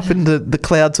have to get up in the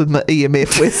clouds with my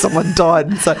EMF where someone died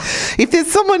and say, if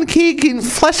there's someone here, can you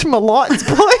flash my lights,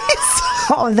 please?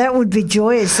 Oh, that would be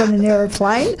joyous on an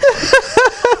aeroplane.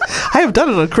 Hey, I've done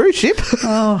it on a cruise ship.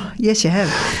 Oh, yes, you have.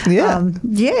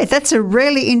 Yeah. That's a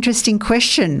really interesting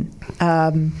question,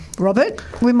 Robert.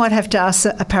 We might have to ask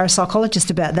a parapsychologist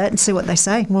about that and see what they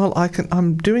say. Well,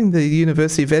 I'm doing the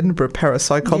University of Edinburgh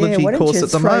parapsychology course at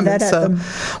the moment.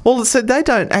 So they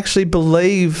don't actually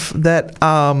believe that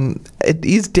it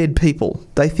is dead people.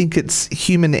 They think it's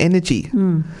human energy,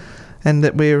 and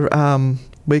that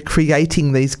we're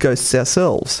creating these ghosts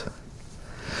ourselves.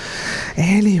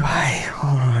 Anyway,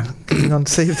 all right, getting on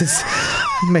to see if this...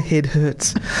 My head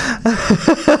hurts.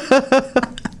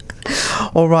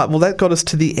 All right, well, that got us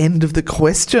to the end of the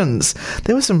questions.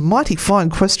 There were some mighty fine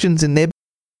questions in there.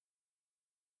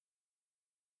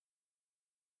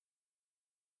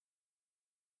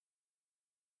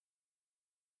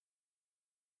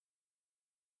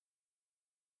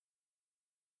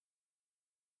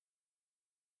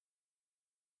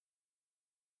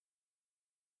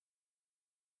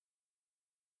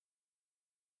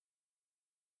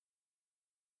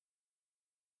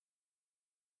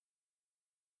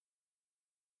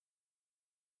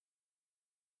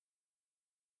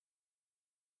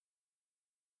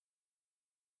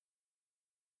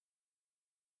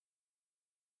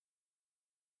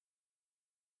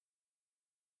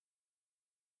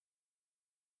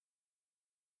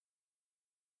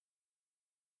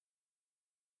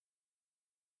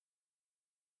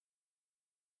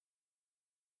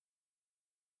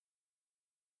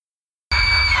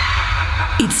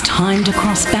 It's time to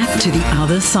cross back to the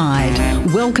other side.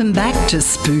 Welcome back to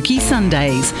Spooky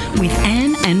Sundays with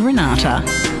Anne and Renata.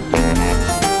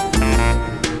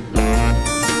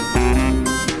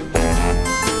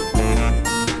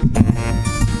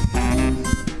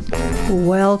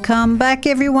 Welcome back,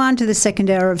 everyone, to the second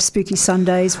hour of Spooky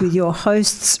Sundays with your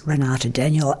hosts, Renata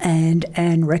Daniel and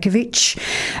Anne Rekovich.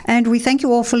 And we thank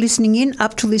you all for listening in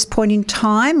up to this point in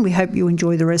time. We hope you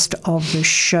enjoy the rest of the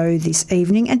show this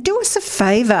evening. And do us a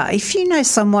favour, if you know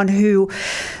someone who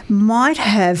might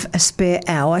have a spare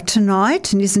hour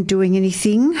tonight and isn't doing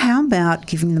anything, how about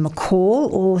giving them a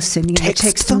call or sending them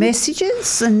text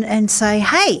messages and say,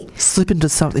 hey. Slip into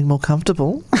something more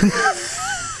comfortable.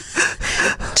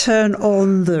 Turn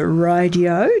on the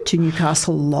radio to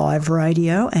Newcastle Live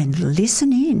Radio and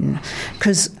listen in,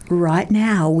 because right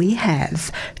now we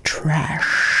have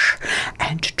trash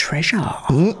and treasure.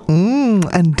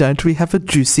 And don't we have a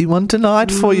juicy one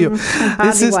tonight for you?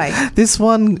 This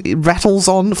one rattles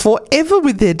on forever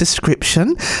with their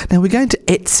description. Now we're going to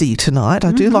Etsy tonight.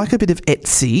 I do like a bit of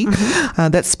Etsy.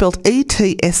 That's spelled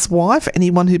ETSY for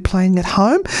anyone who's playing at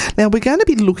home. Now we're going to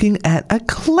be looking at a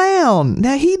clown.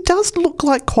 Now he does look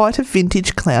like quite a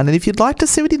vintage clown, and if you'd like to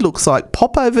see what he looks like,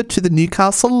 pop over to the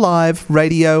Newcastle Live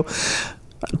Radio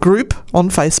group on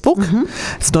Facebook.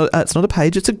 It's not a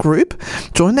page, it's a group.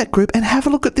 Join that group and have a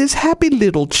look at this happy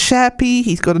little chappy.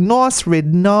 He's got a nice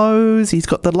red nose. He's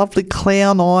got the lovely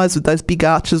clown eyes with those big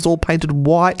arches all painted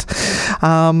white.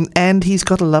 And he's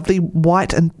got a lovely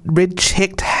white and red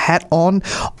checked hat on,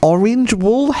 orange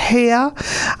wool hair.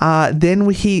 Then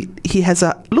he has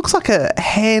looks like a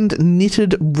hand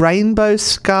knitted rainbow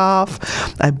scarf,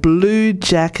 a blue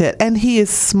jacket, and he is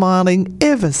smiling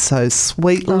ever so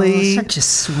sweetly. Oh, such a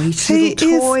sweet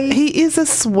little toy. He is a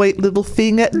sweet little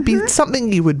thing. It'd be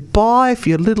something you would buy for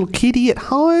your little kitty at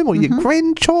home or your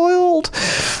grandchild.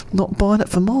 Not buying it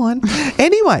for mine.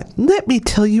 Anyway, let me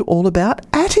tell you all about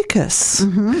Atticus.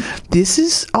 This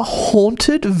is a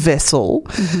haunted vessel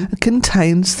that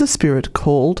contains the spirit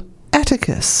called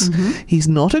Atticus. He's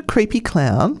not a creepy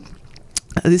clown.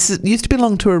 Used to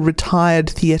belong to a retired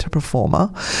theatre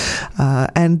performer,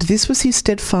 and this was his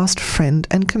steadfast friend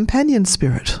and companion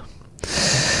spirit.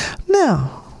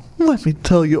 Now, let me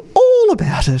tell you all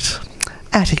about it.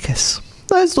 Atticus.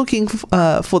 Those looking for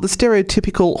the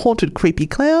stereotypical haunted creepy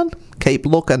clown, keep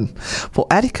looking, for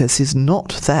Atticus is not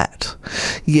that.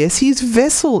 Yes, his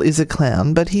vessel is a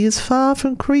clown, but he is far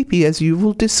from creepy, as you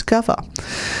will discover.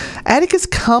 Atticus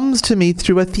comes to me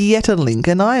through a theatre link,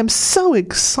 and I am so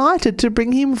excited to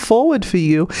bring him forward for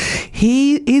you.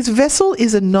 His vessel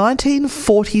is a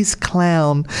 1940s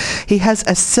clown. He has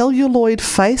a celluloid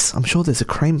face. I'm sure there's a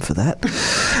cream for that.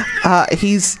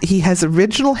 He has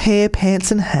original hair, pants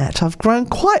and hat. I've grown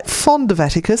quite fond of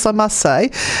Atticus, I must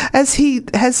say, as he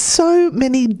has so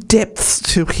many depths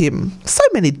to him. So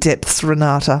many depths,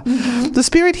 Renata. The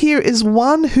spirit here is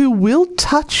one who will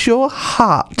touch your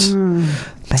heart.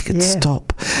 Make it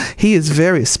stop. He is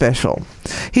very special.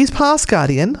 His past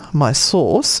guardian, my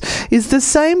source, is the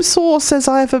same source as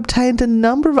I have obtained a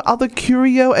number of other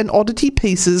curio and oddity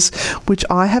pieces which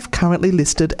I have currently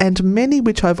listed, and many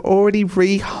which I've already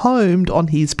rehomed on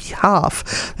his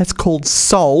behalf. That's called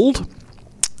sold.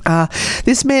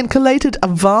 This man collated a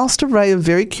vast array of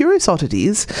very curious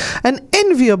oddities, an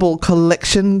enviable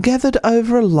collection gathered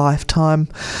over a lifetime.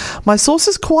 My source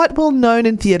is quite well known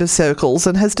in theatre circles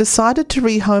and has decided to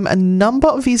rehome a number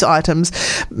of his items,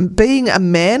 being a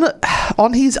man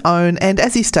on his own, and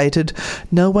as he stated,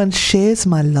 no one shares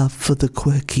my love for the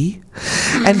quirky,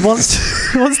 and wants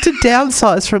to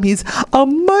downsize from his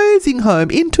amazing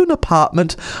home into an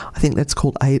apartment, I think that's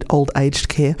called old aged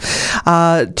care,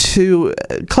 to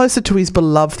closer to his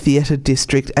beloved theatre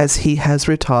district, as he has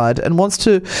retired, and wants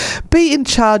to be in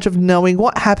charge of knowing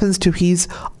what happens to his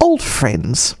old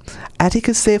friends.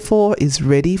 Atticus, therefore, is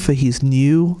ready for his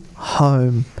new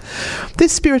home.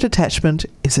 This spirit attachment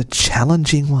is a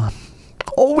challenging one.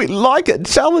 Oh, we like a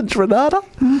challenge, Renata.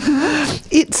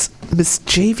 It's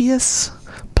mischievous,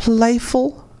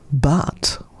 playful,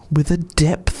 but with a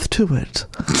depth to it.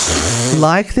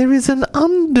 Like there is an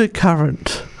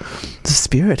undercurrent. The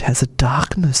spirit has a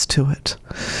darkness to it.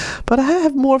 But I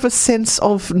have more of a sense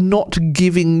of not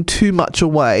giving too much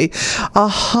away, a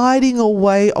hiding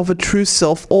away of a true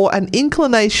self, or an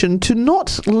inclination to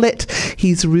not let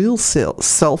his real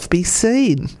self be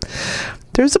seen.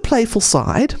 There is a playful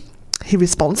side. He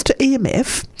responds to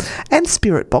EMF and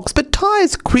Spirit Box, but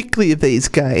tires quickly of these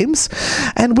games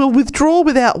and will withdraw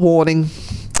without warning.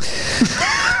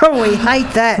 Oh, we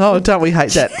hate that. Oh, don't we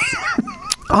hate that?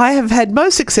 I have had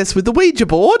most success with the Ouija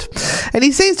board, and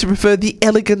he seems to prefer the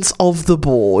elegance of the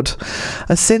board,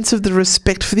 a sense of the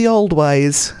respect for the old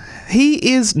ways.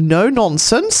 He is no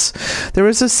nonsense. There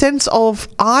is a sense of,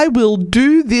 I will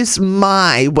do this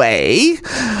my way.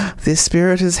 This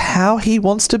spirit is how he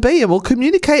wants to be and will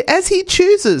communicate as he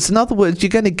chooses. In other words, you're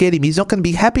going to get him. He's not going to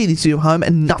be happy in his new home,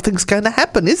 and nothing's going to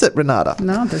happen, is it, Renata?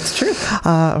 No, that's true.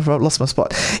 I've lost my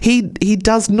spot. He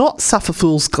does not suffer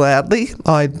fools gladly.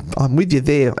 I'm with you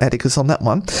there, Atticus, on that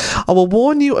one. I will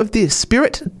warn you of this.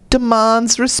 Spirit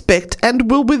demands respect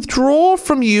and will withdraw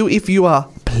from you if you are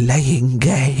playing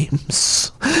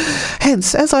games.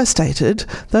 Hence, as I stated,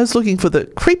 those looking for the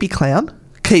creepy clown,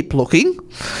 keep looking.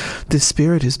 This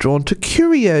spirit is drawn to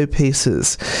curio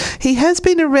pieces. He has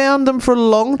been around them for a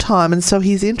long time, and so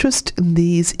his interest in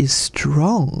these is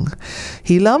strong.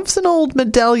 He loves an old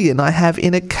medallion I have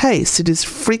in a case. It is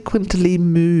frequently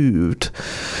moved.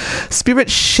 Spirit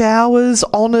showers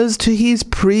honours to his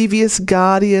previous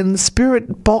guardian.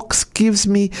 Spirit Box gives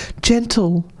me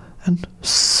gentle and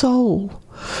soul,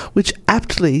 which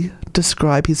aptly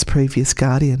describe his previous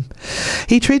guardian.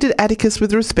 He treated Atticus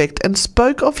with respect and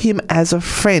spoke of him as a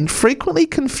friend, frequently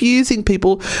confusing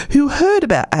people who heard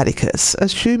about Atticus,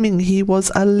 assuming he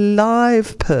was a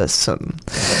live person.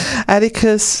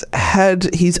 Atticus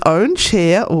had his own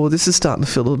chair. Oh, this is starting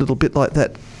to feel a little bit like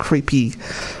that creepy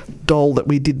doll that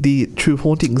we did the True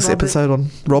Hauntings Robert. episode on,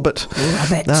 Robert.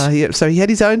 Robert. So he had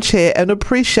his own chair and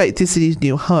appreciate this in his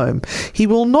new home. He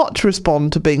will not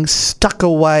respond to being stuck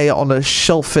away on a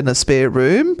shelf in a spare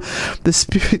room. The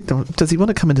spirit, does he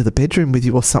want to come into the bedroom with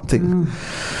you or something?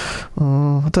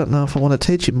 Oh, I don't know if I want to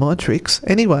teach him my tricks.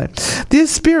 Anyway, this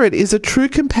spirit is a true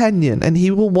companion and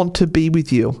he will want to be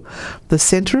with you. The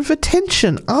centre of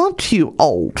attention, aren't you,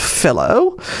 old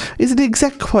fellow? Is an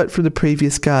exact quote from the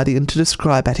previous guardian to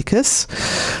describe Atticus.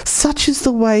 Such is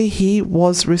the way he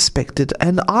was respected,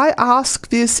 and I ask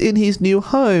this in his new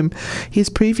home. His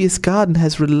previous guardian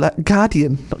has relayed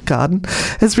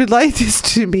this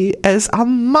to me as a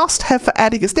must-have for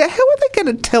Atticus. Now, how are they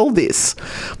going to tell this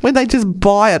when they just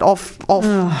buy it off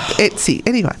Etsy?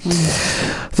 Anyway,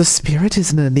 the spirit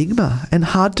is an enigma and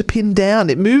hard to pin down.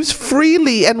 It moves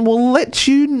freely and will let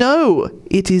you know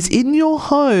it is in your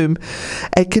home.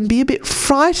 It can be a bit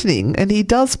frightening, and he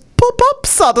does pop up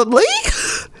suddenly.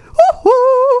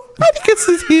 Atticus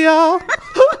is here.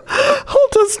 I'll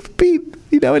just be,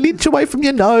 an inch away from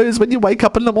your nose when you wake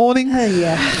up in the morning. Oh,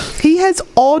 yeah. He has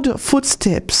odd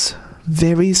footsteps,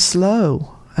 very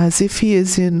slow, as if he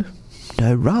is in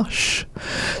no rush.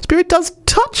 Spirit does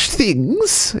touch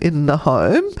things in the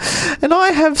home, and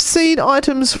I have seen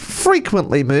items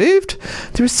frequently moved.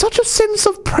 There is such a sense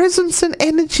of presence and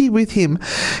energy with him.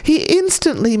 He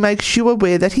instantly makes you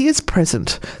aware that he is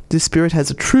present. This spirit has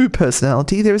a true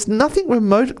personality. There is nothing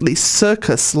remotely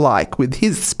circus-like with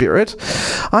his spirit.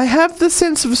 I have the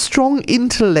sense of strong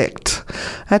intellect.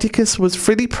 Atticus was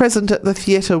freely present at the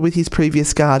theatre with his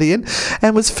previous guardian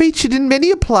and was featured in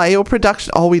many a play or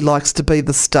production. Oh, he likes to be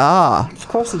the star. Of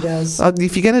course he does.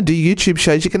 If you're going to do YouTube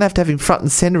shows, you're going to have him front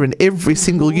and centre in every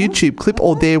single YouTube clip,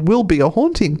 or there will be a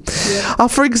haunting. Yeah.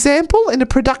 For example, in a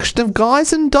production of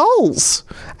Guys and Dolls,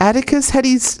 Atticus had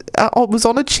was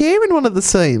on a chair in one of the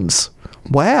scenes.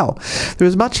 Wow. There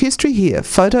is much history here.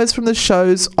 Photos from the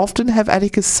shows often have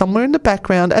Atticus somewhere in the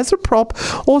background as a prop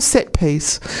or set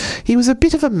piece. He was a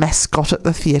bit of a mascot at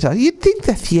the theatre. You'd think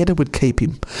the theatre would keep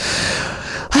him.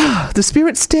 The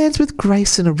spirit stands with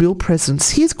grace and a real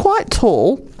presence. He is quite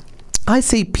tall. I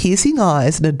see piercing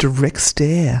eyes and a direct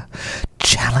stare,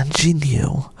 challenging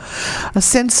you. A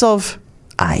sense of,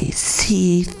 I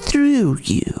see through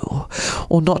you,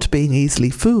 or not being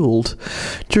easily fooled.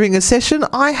 During a session,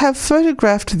 I have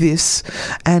photographed this,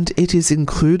 and it is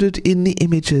included in the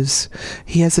images.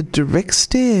 He has a direct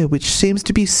stare, which seems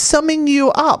to be summing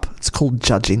you up. It's called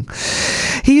judging.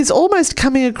 He is almost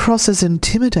coming across as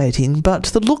intimidating, but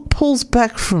the look pulls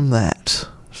back from that.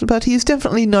 But he is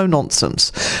definitely no nonsense.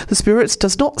 The spirits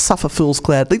does not suffer fools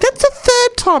gladly. That's the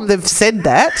third time they've said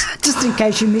that. Just in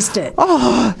case you missed it.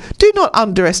 Oh, do not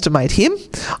underestimate him.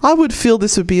 I would feel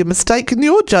this would be a mistake in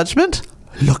your judgment.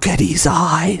 Look at his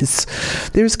eyes.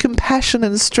 There is compassion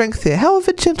and strength there.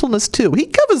 However, gentleness too. He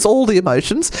covers all the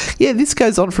emotions. Yeah, this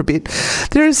goes on for a bit.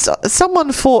 There is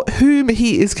someone for whom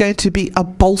he is going to be a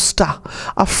bolster,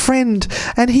 a friend,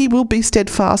 and he will be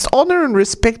steadfast. Honour and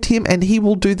respect him, and he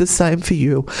will do the same for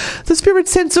you. The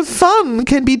spirit's sense of fun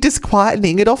can be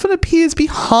disquieting. It often appears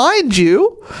behind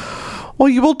you, or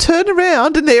you will turn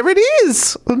around and there it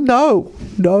is. No.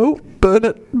 Burn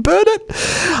it.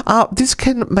 This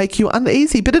can make you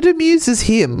uneasy, but it amuses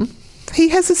him. He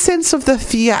has a sense of the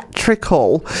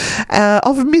theatrical,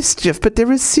 of mischief, but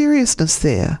there is seriousness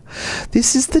there.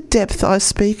 This is the depth I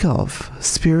speak of.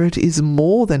 Spirit is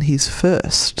more than his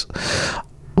first.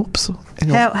 Oops.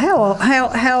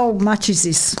 How much is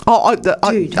this?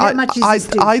 Dude, how much is this,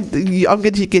 dude? I'm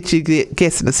going to get you to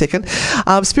guess in a second.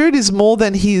 Spirit is more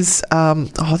than his...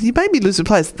 you made me lose my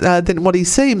place. Than what he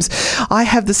seems. I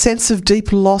have the sense of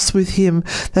deep loss with him,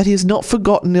 that he is not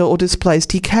forgotten or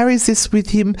displaced. He carries this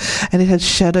with him, and it has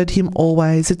shadowed him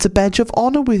always. It's a badge of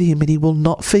honour with him, and he will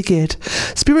not forget.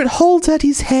 Spirit holds out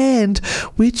his hand,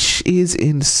 which is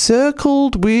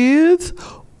encircled with...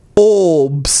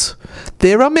 orbs.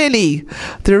 There are many.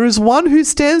 There is one who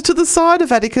stands to the side of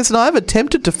Atticus, and I have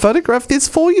attempted to photograph this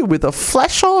for you with a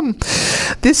flash on.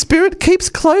 This spirit keeps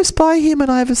close by him,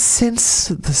 and I have a sense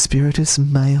that the spirit is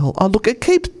male. Oh, look, it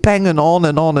keeps banging on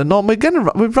and on and on.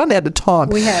 We've run out of time.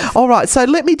 We have. All right, so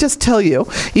let me just tell you,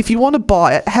 if you want to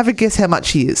buy it, have a guess how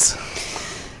much he is.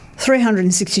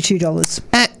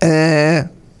 $362.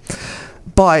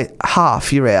 By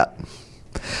half, you're out.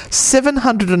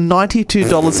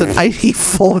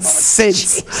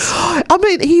 $792.84. I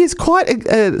mean, he is quite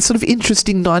a sort of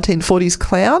interesting 1940s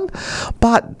clown,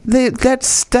 but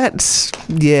that's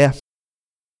yeah.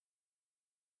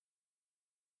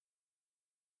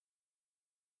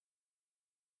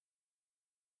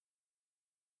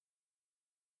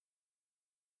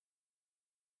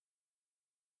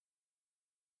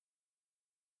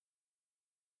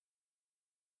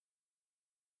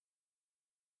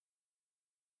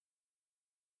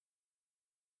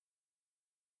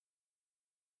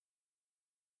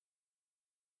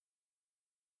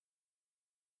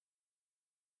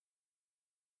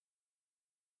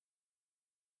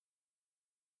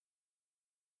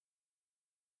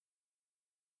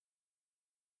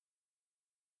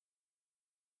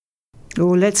 Oh,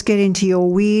 let's get into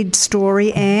your weird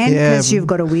story, Anne, because you've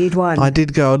got a weird one. I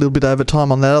did go a little bit over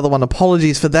time on that other one.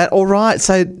 Apologies for that. All right,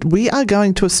 so we are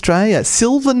going to Australia.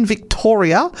 Sylvan,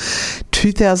 Victoria,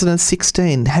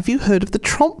 2016. Have you heard of the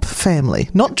Tromp family?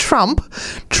 Not Trump,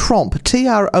 Tromp,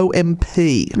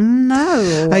 Tromp.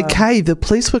 No. Okay, the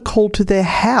police were called to their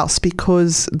house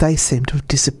because they seemed to have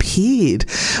disappeared.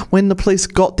 When the police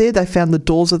got there, they found the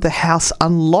doors of the house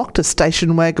unlocked. A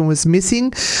station wagon was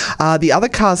missing. The other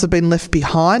cars have been left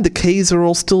behind. The keys are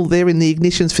all still there in the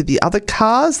ignitions for the other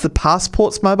cars. The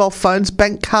passports, mobile phones,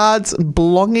 bank cards, and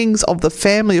belongings of the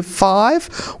family of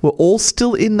 5 were all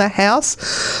still in the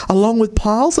house, along with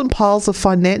piles and piles of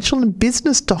financial and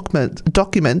business documents,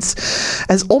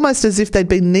 as almost as if they'd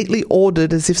been neatly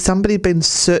ordered, as if somebody had been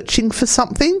searching for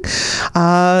something.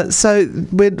 So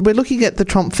we're looking at the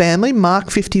Tromp family. Mark,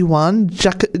 51,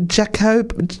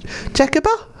 Jacoba?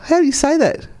 How do you say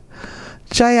that?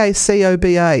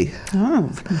 Jacoba.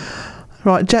 Oh.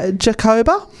 Right,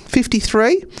 Jacoba,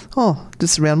 53. Oh,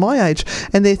 just around my age.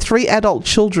 And they're 3 adult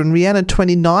children, Rhiannon,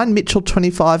 29, Mitchell,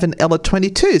 25, and Ella,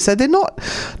 22. So they're not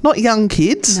young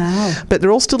kids, no, but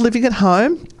they're all still living at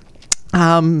home.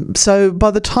 So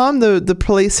by the time the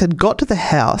police had got to the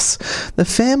house, the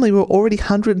family were already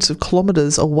hundreds of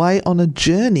kilometres away on a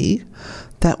journey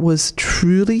that was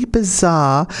truly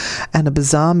bizarre, and a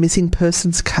bizarre missing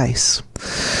persons case.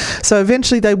 So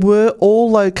eventually they were all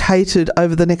located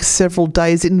over the next several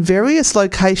days in various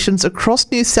locations across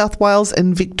New South Wales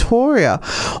and Victoria.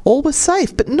 All were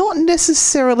safe, but not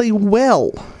necessarily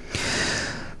well.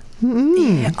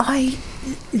 Yeah,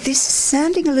 this is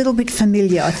sounding a little bit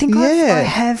familiar. I think I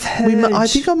have heard. I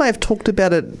think I may have talked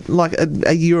about it like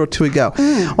a year or two ago.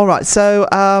 All right, so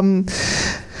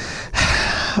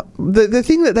the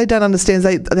thing that they don't understand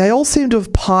is they all seem to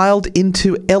have piled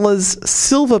into Ella's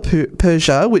silver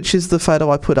Peugeot, which is the photo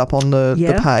I put up on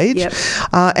the page,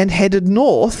 and headed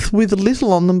north with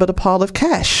little on them but a pile of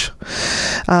cash.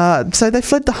 So they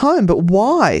fled the home, but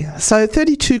why? So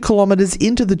 32 kilometres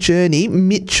into the journey,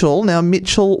 Mitchell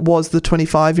was the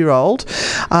 25-year-old,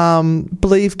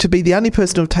 believed to be the only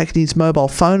person to have taken his mobile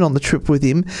phone on the trip with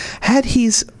him, had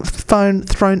his phone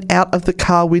thrown out of the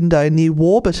car window near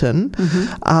Warburton,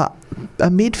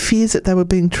 amid fears that they were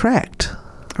being tracked.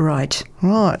 Right.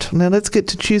 Now let's get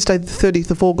to Tuesday the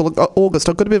 30th of August.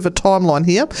 I've got a bit of a timeline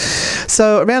here.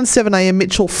 So around 7 a.m,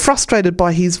 Mitchell, frustrated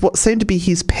by what seemed to be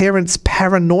his parents'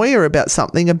 paranoia about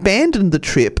something, abandoned the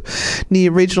trip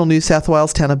near regional New South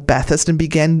Wales town of Bathurst and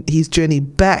began his journey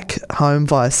back home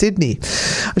via Sydney.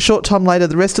 A short time later,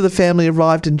 the rest of the family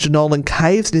arrived in Jenolan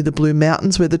Caves near the Blue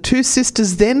Mountains, where the two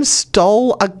sisters then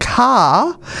stole a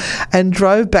car and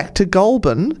drove back to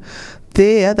Goulburn.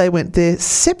 There, they went their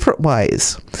separate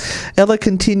ways. Ella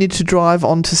continued to drive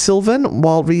on to Sylvan,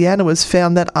 while Rhiannon was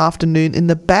found that afternoon in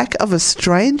the back of a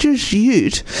stranger's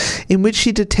ute in which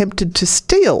she'd attempted to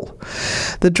steal.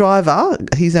 The driver,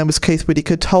 his name was Keith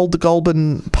Whittaker, told the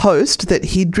Goulburn Post that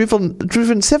he'd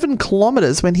driven 7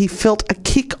 kilometres when he felt a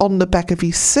kick on the back of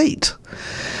his seat.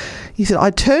 He said,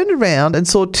 I turned around and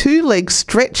saw 2 legs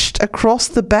stretched across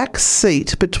the back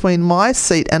seat between my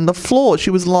seat and the floor.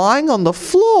 She was lying on the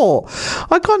floor.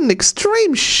 I got an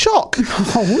extreme shock.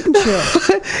 Oh, wouldn't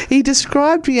you? He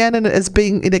described Rhiannon as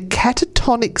being in a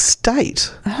catatonic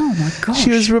state. Oh, my gosh.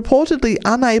 She was reportedly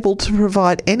unable to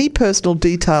provide any personal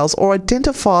details or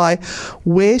identify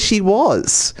where she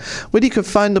was. Whittaker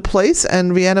phoned the police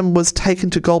and Rhiannon was taken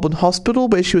to Goulburn Hospital,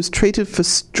 where she was treated for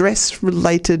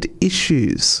stress-related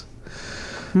issues.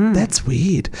 That's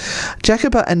weird.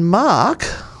 Jacoba and Mark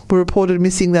were reported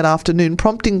missing that afternoon,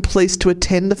 prompting police to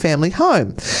attend the family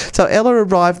home. So Ella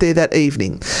arrived there that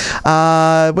evening.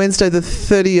 Wednesday the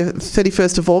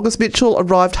 31st of August, Mitchell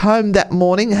arrived home that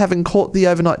morning, having caught the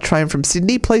overnight train from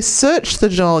Sydney. Police searched the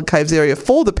Jenolan Caves area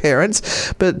for the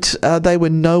parents, but they were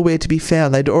nowhere to be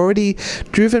found. They'd already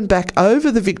driven back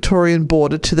over the Victorian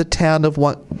border to the town of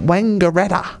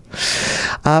Wangaratta.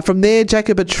 From there,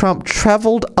 Jacoba Trump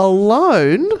travelled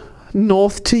alone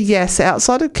north to Yass,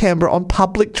 outside of Canberra, on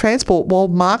public transport, while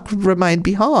Mark remained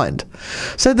behind.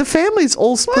 So the families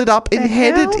all split up and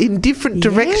headed in different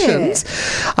directions.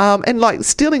 And like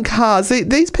stealing cars,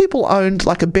 these people owned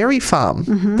like a berry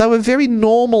farm. They were very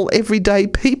normal, everyday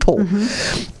people.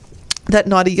 That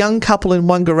night, a young couple in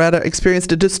Wangaratta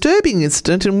experienced a disturbing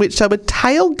incident in which they were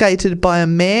tailgated by a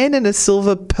man in a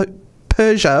silver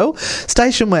Peugeot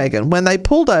station wagon. When they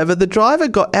pulled over, the driver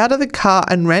got out of the car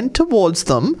and ran towards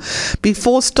them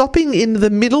before stopping in the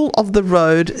middle of the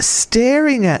road,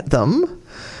 staring at them,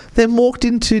 then walked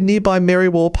into nearby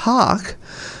Merriwall Park,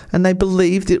 and they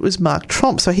believed it was Mark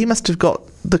Tromp. So he must have got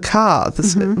the car.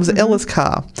 It was Ella's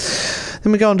car.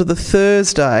 Then we go on to the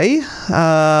Thursday.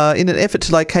 In an effort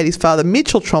to locate his father,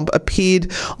 Mitchell Trump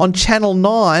appeared on Channel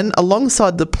 9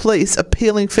 alongside the police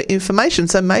appealing for information.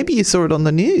 So maybe you saw it on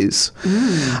the news.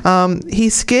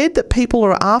 He's scared that people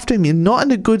are after him. You're not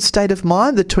in a good state of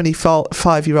mind, the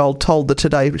 25-year-old told the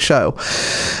Today Show.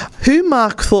 Who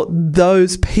Mark thought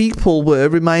those people were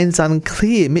remains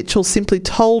unclear. Mitchell simply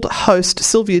told host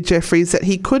Sylvia Jeffries that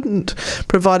he couldn't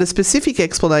provide a specific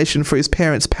explanation for his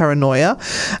parents' paranoia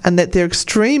and that their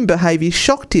extreme behaviour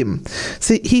shocked him.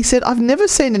 So he said, I've never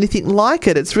seen anything like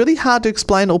it. It's really hard to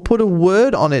explain or put a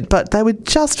word on it, but they were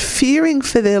just fearing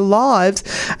for their lives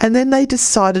and then they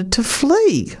decided to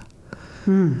flee.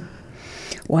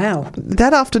 Wow.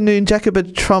 That afternoon, Jacoba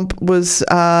Trump was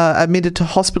admitted to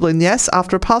hospital in Yass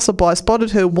after a passerby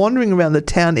spotted her wandering around the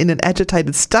town in an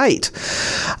agitated state.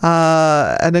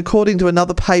 And according to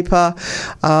another paper,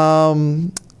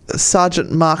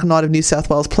 Sergeant Mark Knight of New South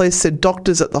Wales Police said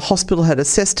doctors at the hospital had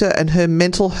assessed her and her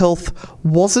mental health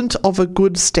wasn't of a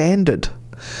good standard.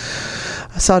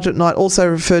 Sergeant Knight also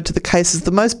referred to the case as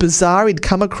the most bizarre he'd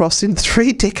come across in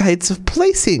 3 decades of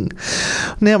policing.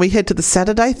 Now we head to the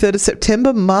Saturday, 3rd of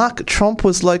September. Mark Trump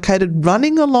was located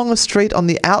running along a street on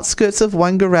the outskirts of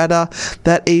Wangaratta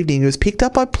that evening. He was picked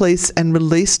up by police and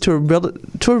released to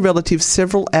a relative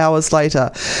several hours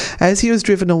later. As he was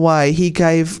driven away, he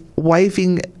gave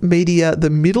waving media the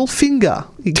middle finger.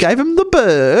 He gave him the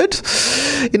bird.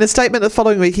 In a statement the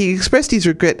following week, he expressed his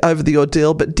regret over the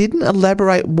ordeal but didn't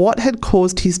elaborate what had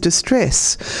caused his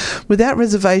distress. Without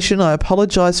reservation, I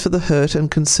apologise for the hurt and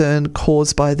concern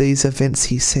caused by these events,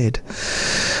 he said.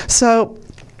 So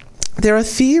there are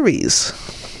theories.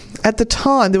 At the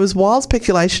time, there was wild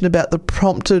speculation about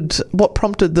what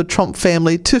prompted the Trump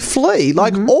family to flee,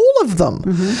 like all of them.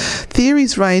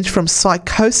 Theories range from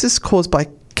psychosis caused by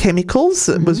chemicals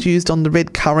that was used on the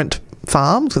red currant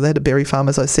farm, so they had a berry farm,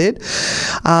 as I said,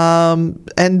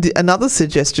 and another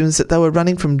suggestion is that they were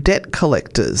running from debt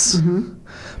collectors.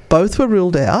 Both were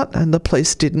ruled out and the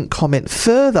police didn't comment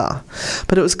further.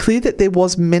 But it was clear that there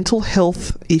was mental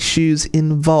health issues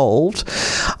involved.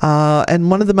 And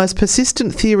one of the most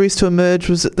persistent theories to emerge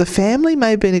was that the family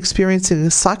may have been experiencing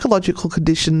a psychological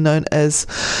condition known as,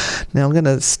 now I'm going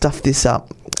to stuff this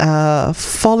up,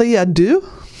 folie à deux,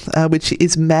 which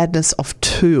is madness of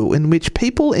two, in which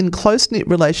people in close-knit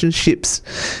relationships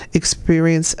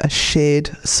experience a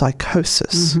shared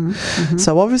psychosis.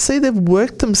 So obviously they've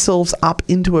worked themselves up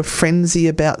into a frenzy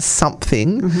about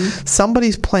something.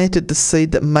 Somebody's planted the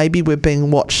seed that maybe we're being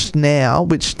watched now,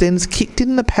 which then's kicked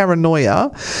in the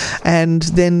paranoia and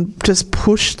then just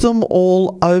pushed them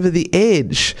all over the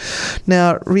edge.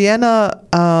 Now,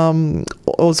 Rihanna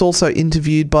was also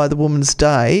interviewed by The Woman's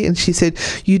Day, and she said,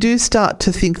 you do start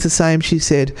to think the same. She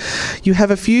said, you have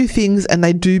a few things and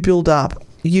they do build up.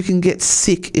 You can get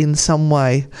sick in some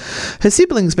way. Her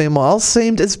siblings, meanwhile,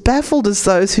 seemed as baffled as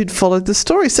those who'd followed the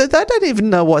story, so they don't even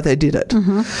know why they did it.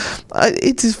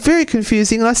 It's very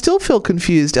confusing, and I still feel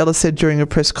confused, Ella said during a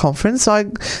press conference. I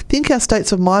think our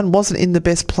states of mind wasn't in the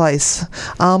best place.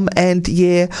 And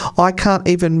yeah, I can't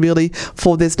even really,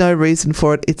 for there's no reason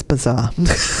for it. It's bizarre.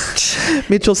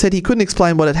 Mitchell said he couldn't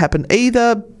explain what had happened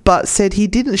either, but said he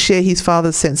didn't share his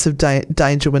father's sense of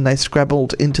danger when they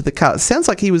scrabbled into the car. It sounds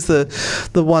like he was the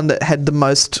one that had the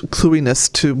most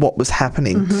cluiness to what was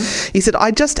happening. He said,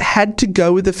 I just had to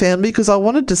go with the family because I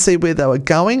wanted to see where they were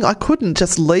going. I couldn't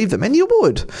just leave them. And you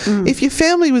would. If your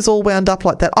family was all wound up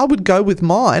like that, I would go with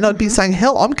mine. I'd be saying,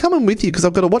 hell, I'm coming with you because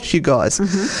I've got to watch you guys.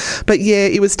 But yeah,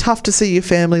 it was tough to see your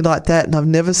family like that, and I've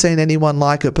never seen anyone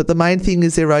like it. But the main thing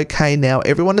is they're okay now.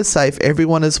 Everyone is safe.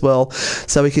 Everyone is well.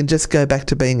 So we can just go back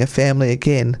to being a family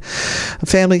again. The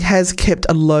family has kept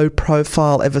a low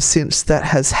profile ever since that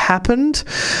has happened.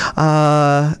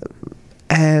 And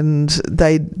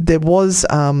there was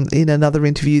in another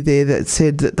interview there that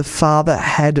said that the father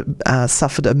had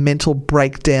suffered a mental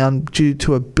breakdown due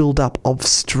to a build-up of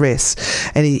stress,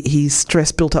 and his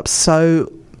stress built up so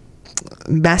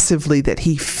massively that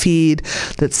he feared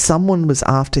that someone was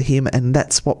after him, and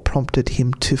that's what prompted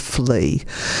him to flee.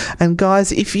 And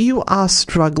guys, if you are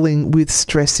struggling with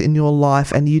stress in your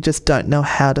life and you just don't know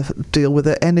how to deal with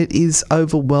it and it is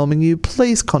overwhelming you,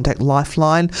 please contact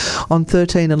Lifeline on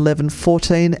 13 11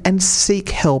 14 and seek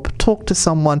help. Talk to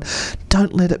someone.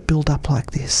 Don't let it build up like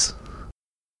this.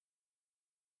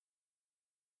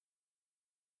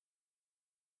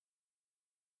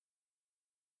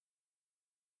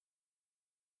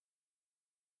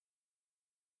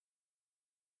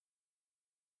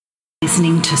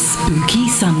 Listening to Spooky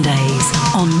Sundays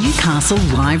on Newcastle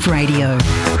Live Radio.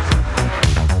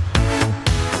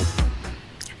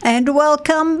 And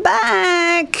welcome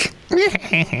back.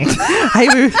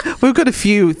 Hey, we've got a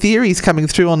few theories coming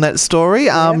through on that story.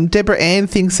 Deborah Ann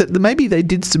thinks that maybe they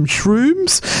did some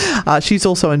shrooms. She's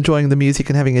also enjoying the music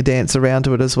and having a dance around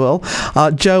to it as well.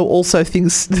 Joe also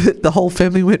thinks that the whole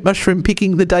family went mushroom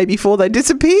picking the day before they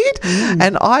disappeared.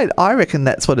 And I reckon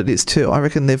that's what it is too. I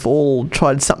reckon they've all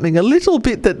tried something a little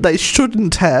bit that they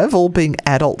shouldn't have, all being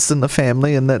adults in the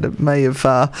family, and that it may have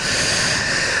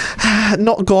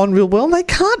not gone real well. And they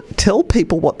can't tell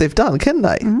people what they've done, can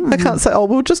they? They can't say, oh,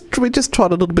 we just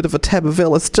tried a little bit of a tab of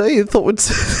LSD and thought we'd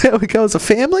see how we go as a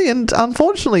family. And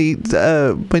unfortunately,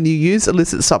 when you use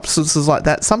illicit substances like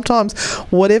that, sometimes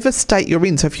whatever state you're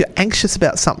in, so if you're anxious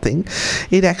about something,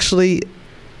 it actually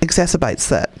exacerbates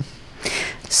that.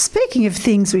 Speaking of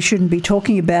things we shouldn't be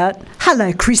talking about,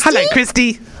 hello, Christy. Hello,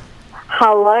 Christy.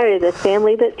 Hello, the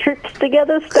family that tricks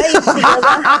together stays together.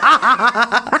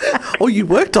 Oh, you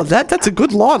worked on that. That's a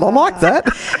good line. I like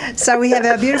that. So we have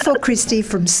our beautiful Christy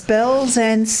from Spells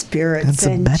and Spirits. And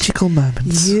some magical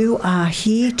moments. You are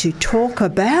here to talk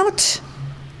about...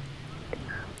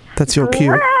 That's your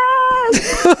cue.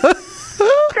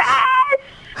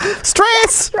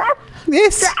 Stress!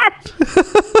 Yes.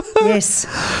 Yes.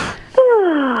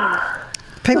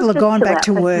 People are going back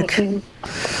to work.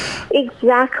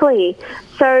 Exactly.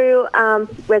 So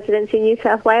residents in New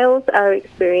South Wales are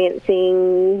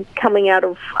experiencing coming out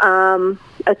of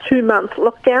a 2-month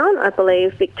lockdown. I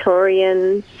believe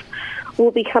Victorians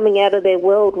will be coming out of their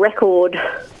world record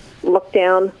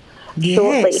lockdown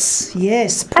shortly.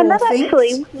 Yes, and that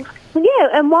actually,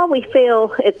 and while we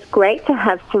feel it's great to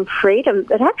have some freedom,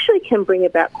 it actually can bring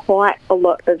about quite a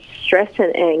lot of stress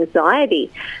and anxiety.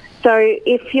 So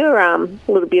if you're a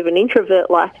little bit of an introvert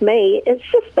like me, it's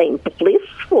just been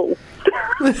blissful.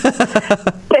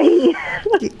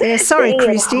 Sorry,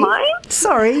 Christy.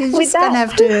 Sorry, you're just going to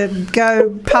have to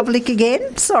go public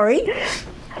again. Sorry.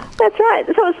 That's right.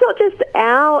 So it's not just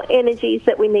our energies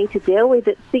that we need to deal with,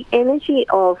 it's the energy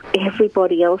of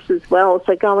everybody else as well.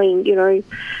 So going,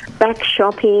 back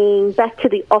shopping, back to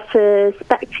the office,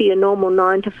 back to your normal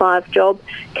 9-to-5 job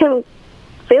can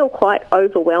feel quite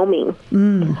overwhelming.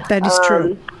 That is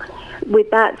true.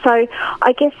 With that. So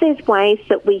I guess there's ways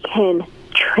that we can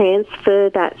transfer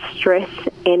that stress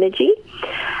energy.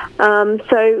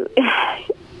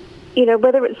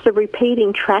 Whether it's the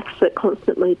repeating tracks that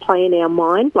constantly play in our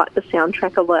mind, like the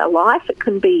soundtrack of our life, it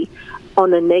can be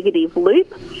on a negative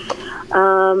loop.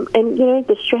 And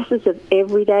the stresses of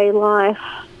everyday life,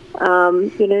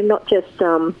 not just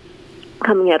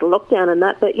coming out of lockdown and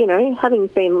that, but, having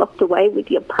been locked away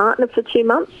with your partner for 2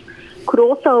 months could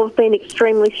also have been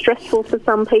extremely stressful for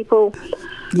some people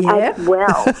as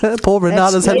well. Poor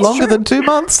Renata's had longer than 2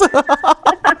 months.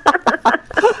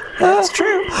 That's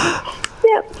true.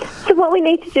 Yeah. So what we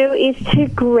need to do is to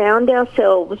ground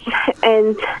ourselves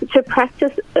and to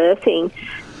practice earthing.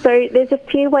 So there's a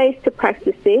few ways to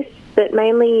practice this. But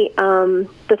mainly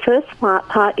the first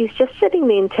part is just setting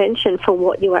the intention for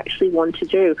what you actually want to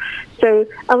do. So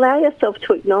allow yourself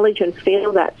to acknowledge and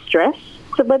feel that stress.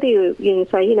 So whether you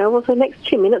say, for the next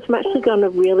 2 minutes, I'm actually going to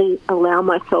really allow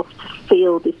myself to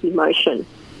feel this emotion.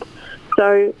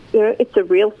 So, it's a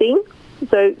real thing.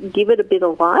 So give it a bit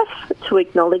of life to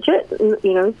acknowledge it.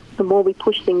 And, the more we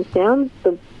push things down,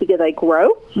 the bigger they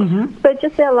grow. Mm-hmm. So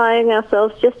just allowing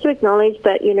ourselves just to acknowledge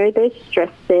that, there's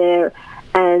stress there,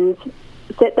 and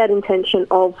set that intention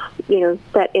of,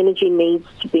 that energy needs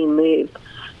to be moved.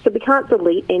 So we can't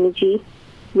delete energy.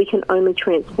 We can only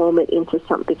transform it into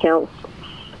something else.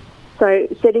 So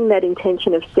setting that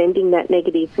intention of sending that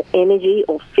negative energy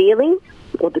or feeling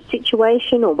or the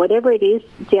situation or whatever it is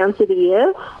down to the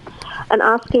earth, and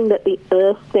asking that the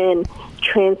earth then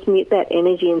transmute that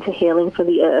energy into healing for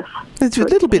the earth. It's a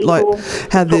little bit like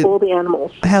all the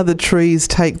animals. How the trees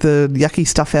take the yucky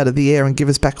stuff out of the air and give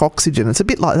us back oxygen. It's a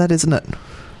bit like that, isn't it?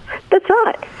 That's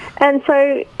right. And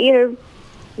so,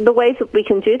 the ways that we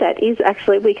can do that is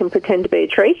actually we can pretend to be a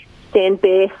tree, stand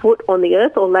barefoot on the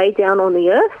earth or lay down on the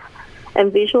earth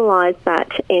and visualise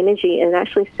that energy and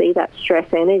actually see that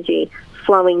stress energy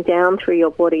flowing down through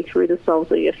your body, through the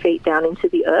soles of your feet, down into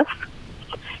the earth.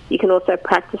 You can also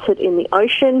practice it in the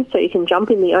ocean, so you can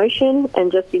jump in the ocean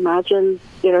and just imagine,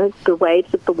 the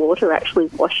waves of the water actually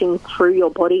washing through your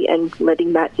body and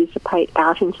letting that dissipate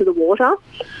out into the water.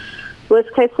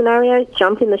 Worst case scenario,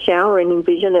 jump in the shower and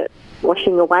envision it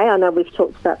washing away. I know we've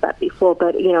talked about that before,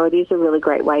 but, it is a really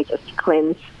great way just to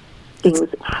cleanse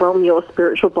things from your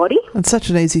spiritual body. It's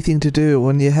such an easy thing to do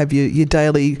when you have your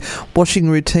daily washing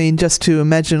routine, just to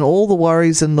imagine all the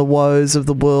worries and the woes of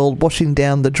the world washing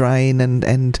down the drain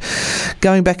and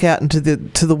going back out into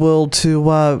the world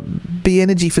to be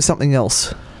energy for something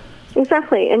else.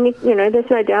 Exactly. And, there's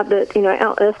no doubt that,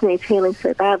 our Earth needs healing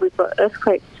so bad. We've got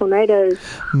earthquakes, tornadoes.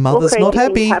 Mother's not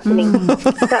happy. Happening.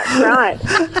 That's right.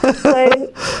 So,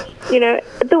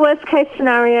 the worst case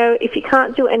scenario, if you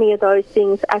can't do any of those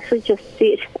things, actually just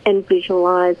sit and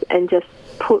visualise and just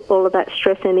put all of that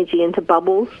stress energy into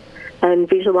bubbles and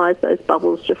visualise those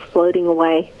bubbles just floating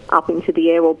away up into the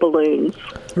air or balloons.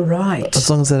 Right. As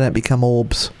long as they don't become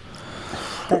orbs.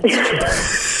 That's true.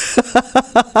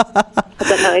 I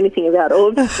don't know anything about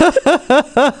orbs.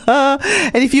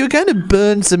 And if you were going to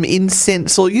burn some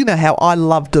incense, or you know how I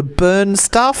love to burn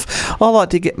stuff, I like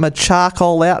to get my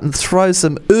charcoal out and throw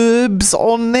some herbs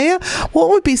on there. What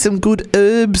would be some good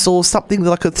herbs or something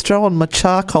that I could throw on my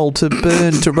charcoal to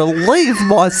burn to relieve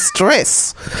my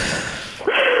stress?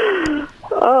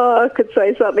 Oh, I could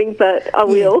say something, but I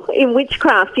will. In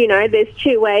witchcraft, there's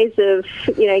two ways of,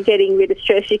 getting rid of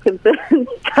stress. You can burn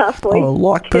stuff. I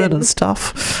like burning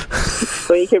stuff.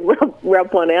 Or you can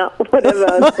rub one out, whatever.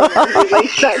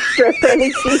 Release that stress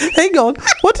energy. Hang on.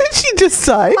 What did she just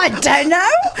say? I don't know.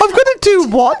 I've got to do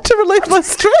what to relieve my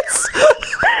stress?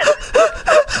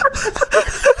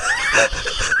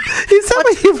 Is that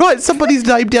where you write somebody's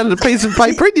name down on a piece of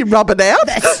paper and you rub it out?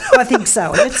 I think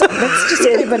so. Let's just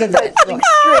keep it at that.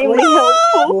 Extremely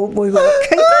helpful. We will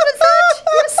keep it at that.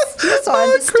 Yes, I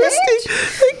understand. Christy,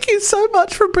 thank you so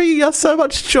much for bringing us so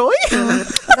much joy.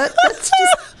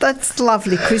 That's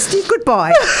lovely, Christy.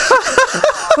 Goodbye.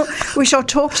 We shall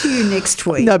talk to you next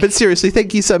week. No, but seriously,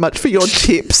 thank you so much for your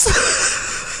tips.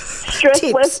 Stress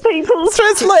less, people.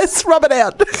 Stress less. Rub it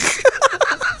out.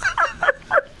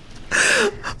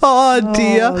 Oh,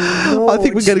 dear. I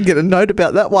think we're going to get a note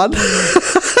about that one.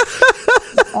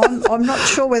 I'm not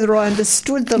sure whether I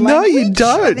understood the No, language. you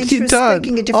don't. I think You she was don't.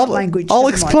 speaking a different language. I'll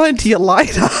Never mind. explain to you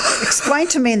later. Explain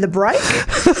to me in the break.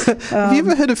 Have you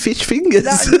ever heard of fish fingers?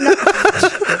 No.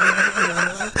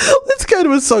 Let's go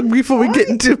to a song before we get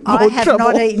into more I have trouble.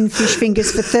 not eaten fish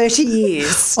fingers for 30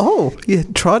 years. Oh, you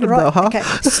tried them though, huh? Okay.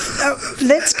 So,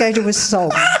 let's go to a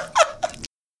song.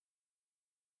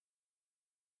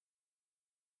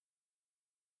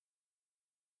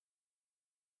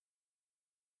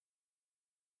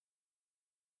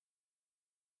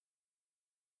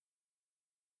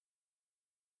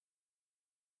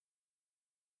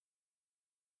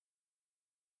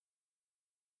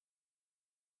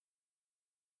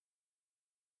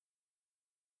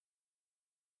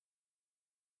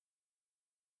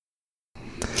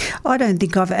 I don't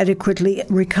think I've adequately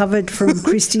recovered from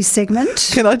Christy's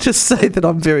segment. Can I just say that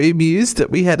I'm very amused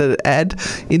that we had an ad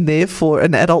in there for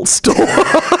an adult store.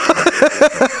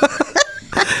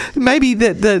 Maybe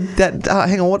that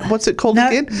hang on, what's it called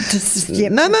again? No.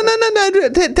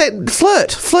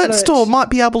 That flirt store might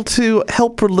be able to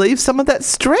help relieve some of that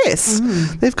stress.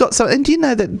 They've got some, and do you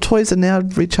know that toys are now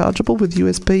rechargeable with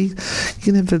USB? You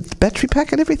can have a battery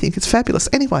pack and everything. It's fabulous.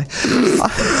 Anyway,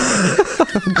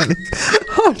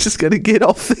 I'm just going to get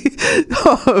off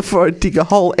before I dig a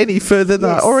hole any further than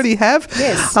I already have.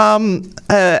 Yes.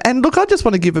 And look, I just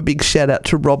want to give a big shout out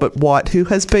to Robert White, who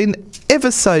has been ever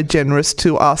so generous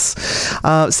to us,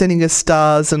 sending us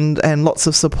stars and lots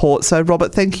of support. So,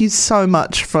 Robert, thank you so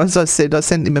much. As I said, I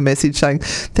sent him a message saying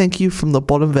thank you from the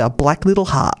bottom of our black little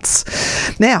hearts.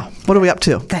 Now, what are we up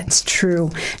to? That's true.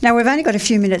 Now, we've only got a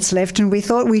few minutes left, and we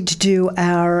thought we'd do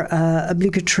our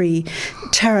obligatory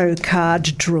tarot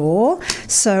card draw.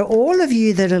 So, all of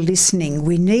you that are listening,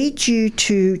 we need you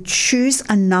to choose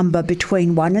a number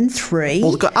between 1 and 3.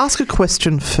 Well, ask a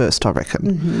question first, I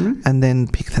reckon, and then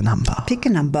pick the number. Pick a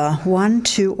number, 1,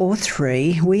 2 or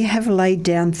 3. We have laid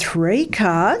down 3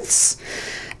 cards,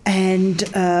 and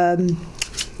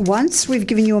once we've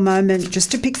given you a moment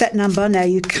just to pick that number, now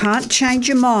you can't change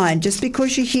your mind. Just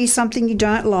because you hear something you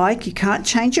don't like, you can't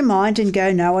change your mind and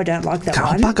go, no, I don't like that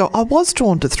one. Bugger, I was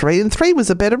drawn to 3, and 3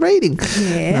 was a better reading.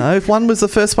 Yeah. No, if 1 was the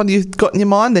first one you got in your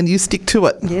mind, then you stick to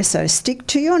it. Yeah, so stick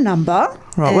to your number.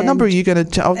 Right, what number are you going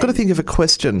to... I've got to think of a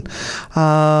question.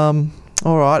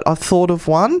 All right, I've thought of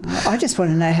one. I just want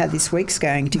to know how this week's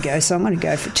going to go, so I'm going to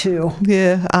go for 2.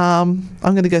 Yeah, I'm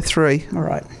going to go 3. All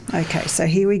right. Okay, so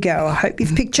here we go. I hope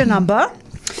you've picked your number.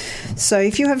 So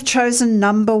if you have chosen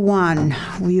number 1,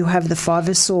 you have the 5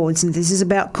 of Swords, and this is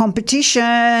about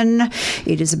competition.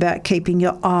 It is about keeping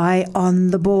your eye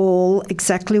on the ball,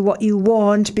 exactly what you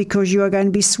want, because you are going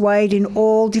to be swayed in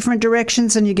all different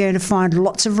directions, and you're going to find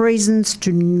lots of reasons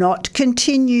to not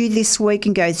continue this week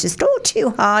and go, it's just all too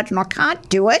hard and I can't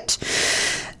do it.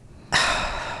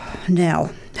 Now,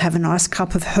 have a nice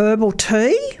cup of herbal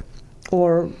tea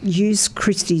or use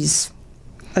Christy's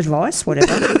advice,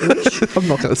 whatever you wish. I'm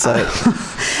not going to say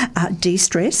it.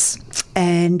 De-stress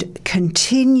and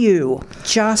continue.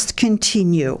 Just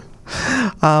continue.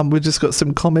 We've just got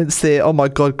some comments there. Oh my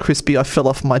God, Crispy, I fell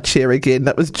off my chair again.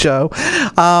 That was Joe.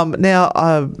 Now,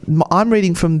 I'm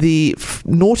reading from the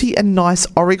Naughty and Nice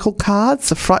Oracle cards,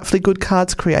 the Frightfully Good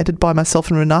cards created by myself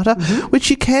and Renata, which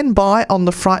you can buy on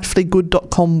the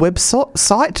frightfullygood.com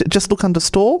website. Just look under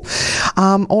store.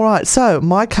 All right, so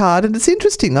my card, and it's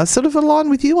interesting. I sort of align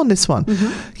with you on this one.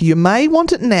 You may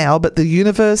want it now, but the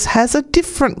universe has a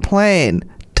different plan.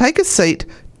 Take a seat,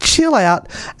 chill out,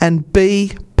 and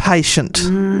be patient. All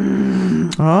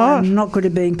right. I'm not good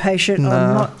at being patient. No.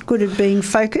 I'm not good at being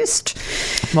focused.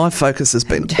 My focus has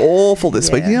been awful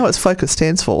this week. You know what focus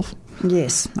stands for?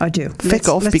 Yes, I do. Feck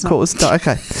off because... No,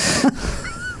 okay.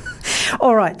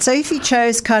 All right, so if you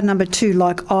chose card number 2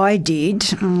 like I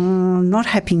did, not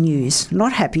happy news,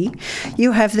 not happy.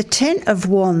 You have the 10 of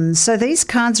Wands. So these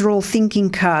cards are all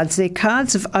thinking cards. They're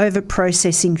cards of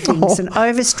over-processing things and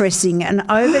over-stressing and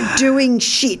overdoing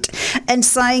shit and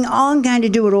saying, I'm going to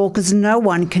do it all because no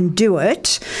one can do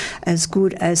it as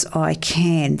good as I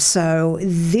can. So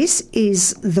this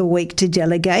is the week to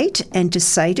delegate and to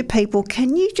say to people,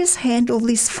 can you just handle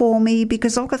this for me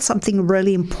because I've got something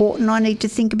really important I need to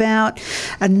think about,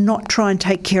 and not try and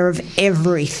take care of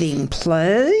everything,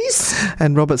 please.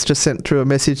 And Robert's just sent through a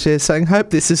message there saying,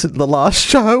 hope this isn't the last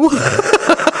show.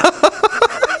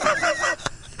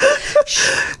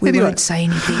 We won't say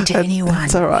anything to anyone.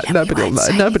 That's all right. Nobody will know.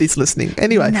 Nobody's listening.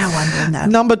 Anyway. No one will know.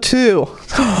 Number 2.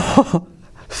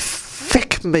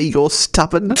 Feck me, you're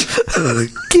stubborn.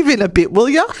 Give in a bit, will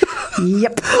you?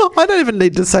 Yep. I don't even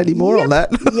need to say any more on that.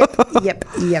 Yep.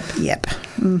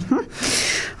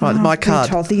 Right, my card.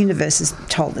 The universe has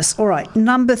told us. All right,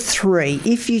 number 3.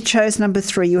 If you chose number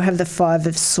 3, you have the 5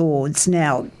 of Swords.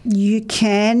 Now, you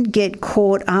can get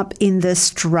caught up in the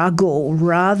struggle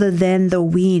rather than the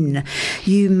win.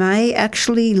 You may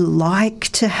actually like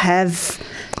to have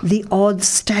the odds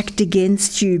stacked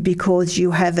against you because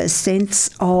you have a sense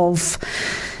of...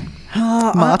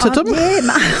 martyrdom?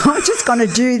 I'm just going to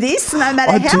do this no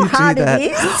matter how hard it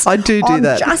is. I do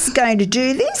that. I'm just going to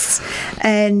do this.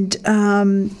 And,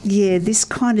 this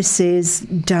kind of says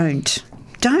don't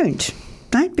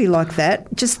be like that.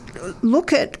 Just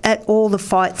look at all the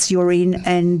fights you're in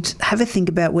and have a think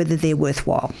about whether they're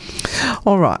worthwhile.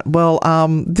 All right. Well,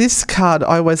 this card,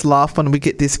 I always laugh when we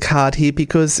get this card here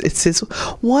because it says,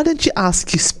 why don't you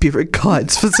ask your spirit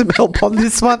guides for some help on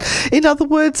this one? In other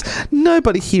words,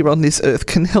 nobody here on this earth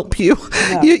can help you.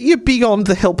 No. You're beyond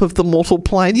the help of the mortal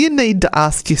plane. You need to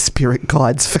ask your spirit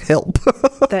guides for help.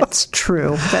 That's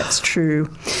true.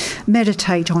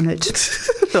 Meditate on it.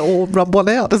 Or rub one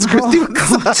out, as Christy would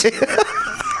say.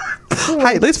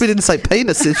 Hey, at least we didn't say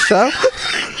penis this show.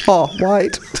 Oh,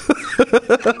 wait.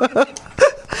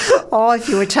 Oh, if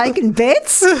you were taking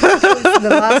bets for the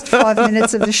last 5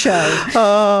 minutes of the show.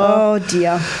 Oh,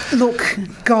 dear. Look,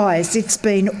 guys, it's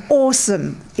been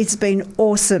awesome. It's been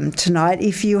awesome tonight.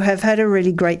 If you have had a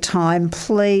really great time,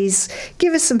 please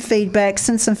give us some feedback.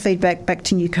 Send some feedback back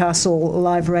to Newcastle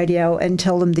Live Radio and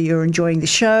tell them that you're enjoying the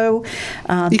show.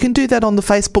 You can do that on the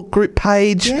Facebook group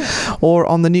page or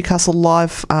on the Newcastle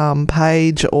Live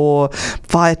page or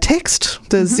via text,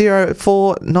 the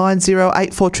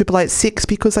 0490848886,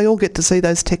 because they all get to see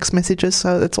those text messages,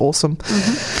 so that's awesome.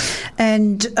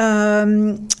 And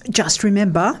just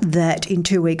remember that in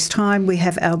 2 weeks' time we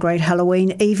have our great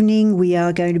Halloween evening. We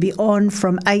are going to be on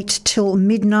from 8 till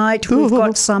midnight. We've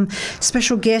got some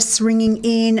special guests ringing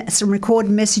in, some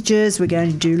recorded messages. We're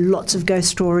going to do lots of ghost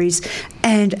stories.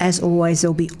 And as always,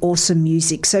 there'll be awesome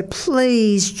music. So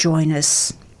please join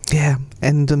us. Yeah,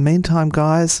 and in the meantime,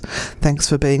 guys, thanks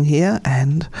for being here,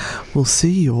 and we'll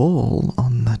see you all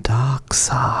on the dark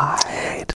side.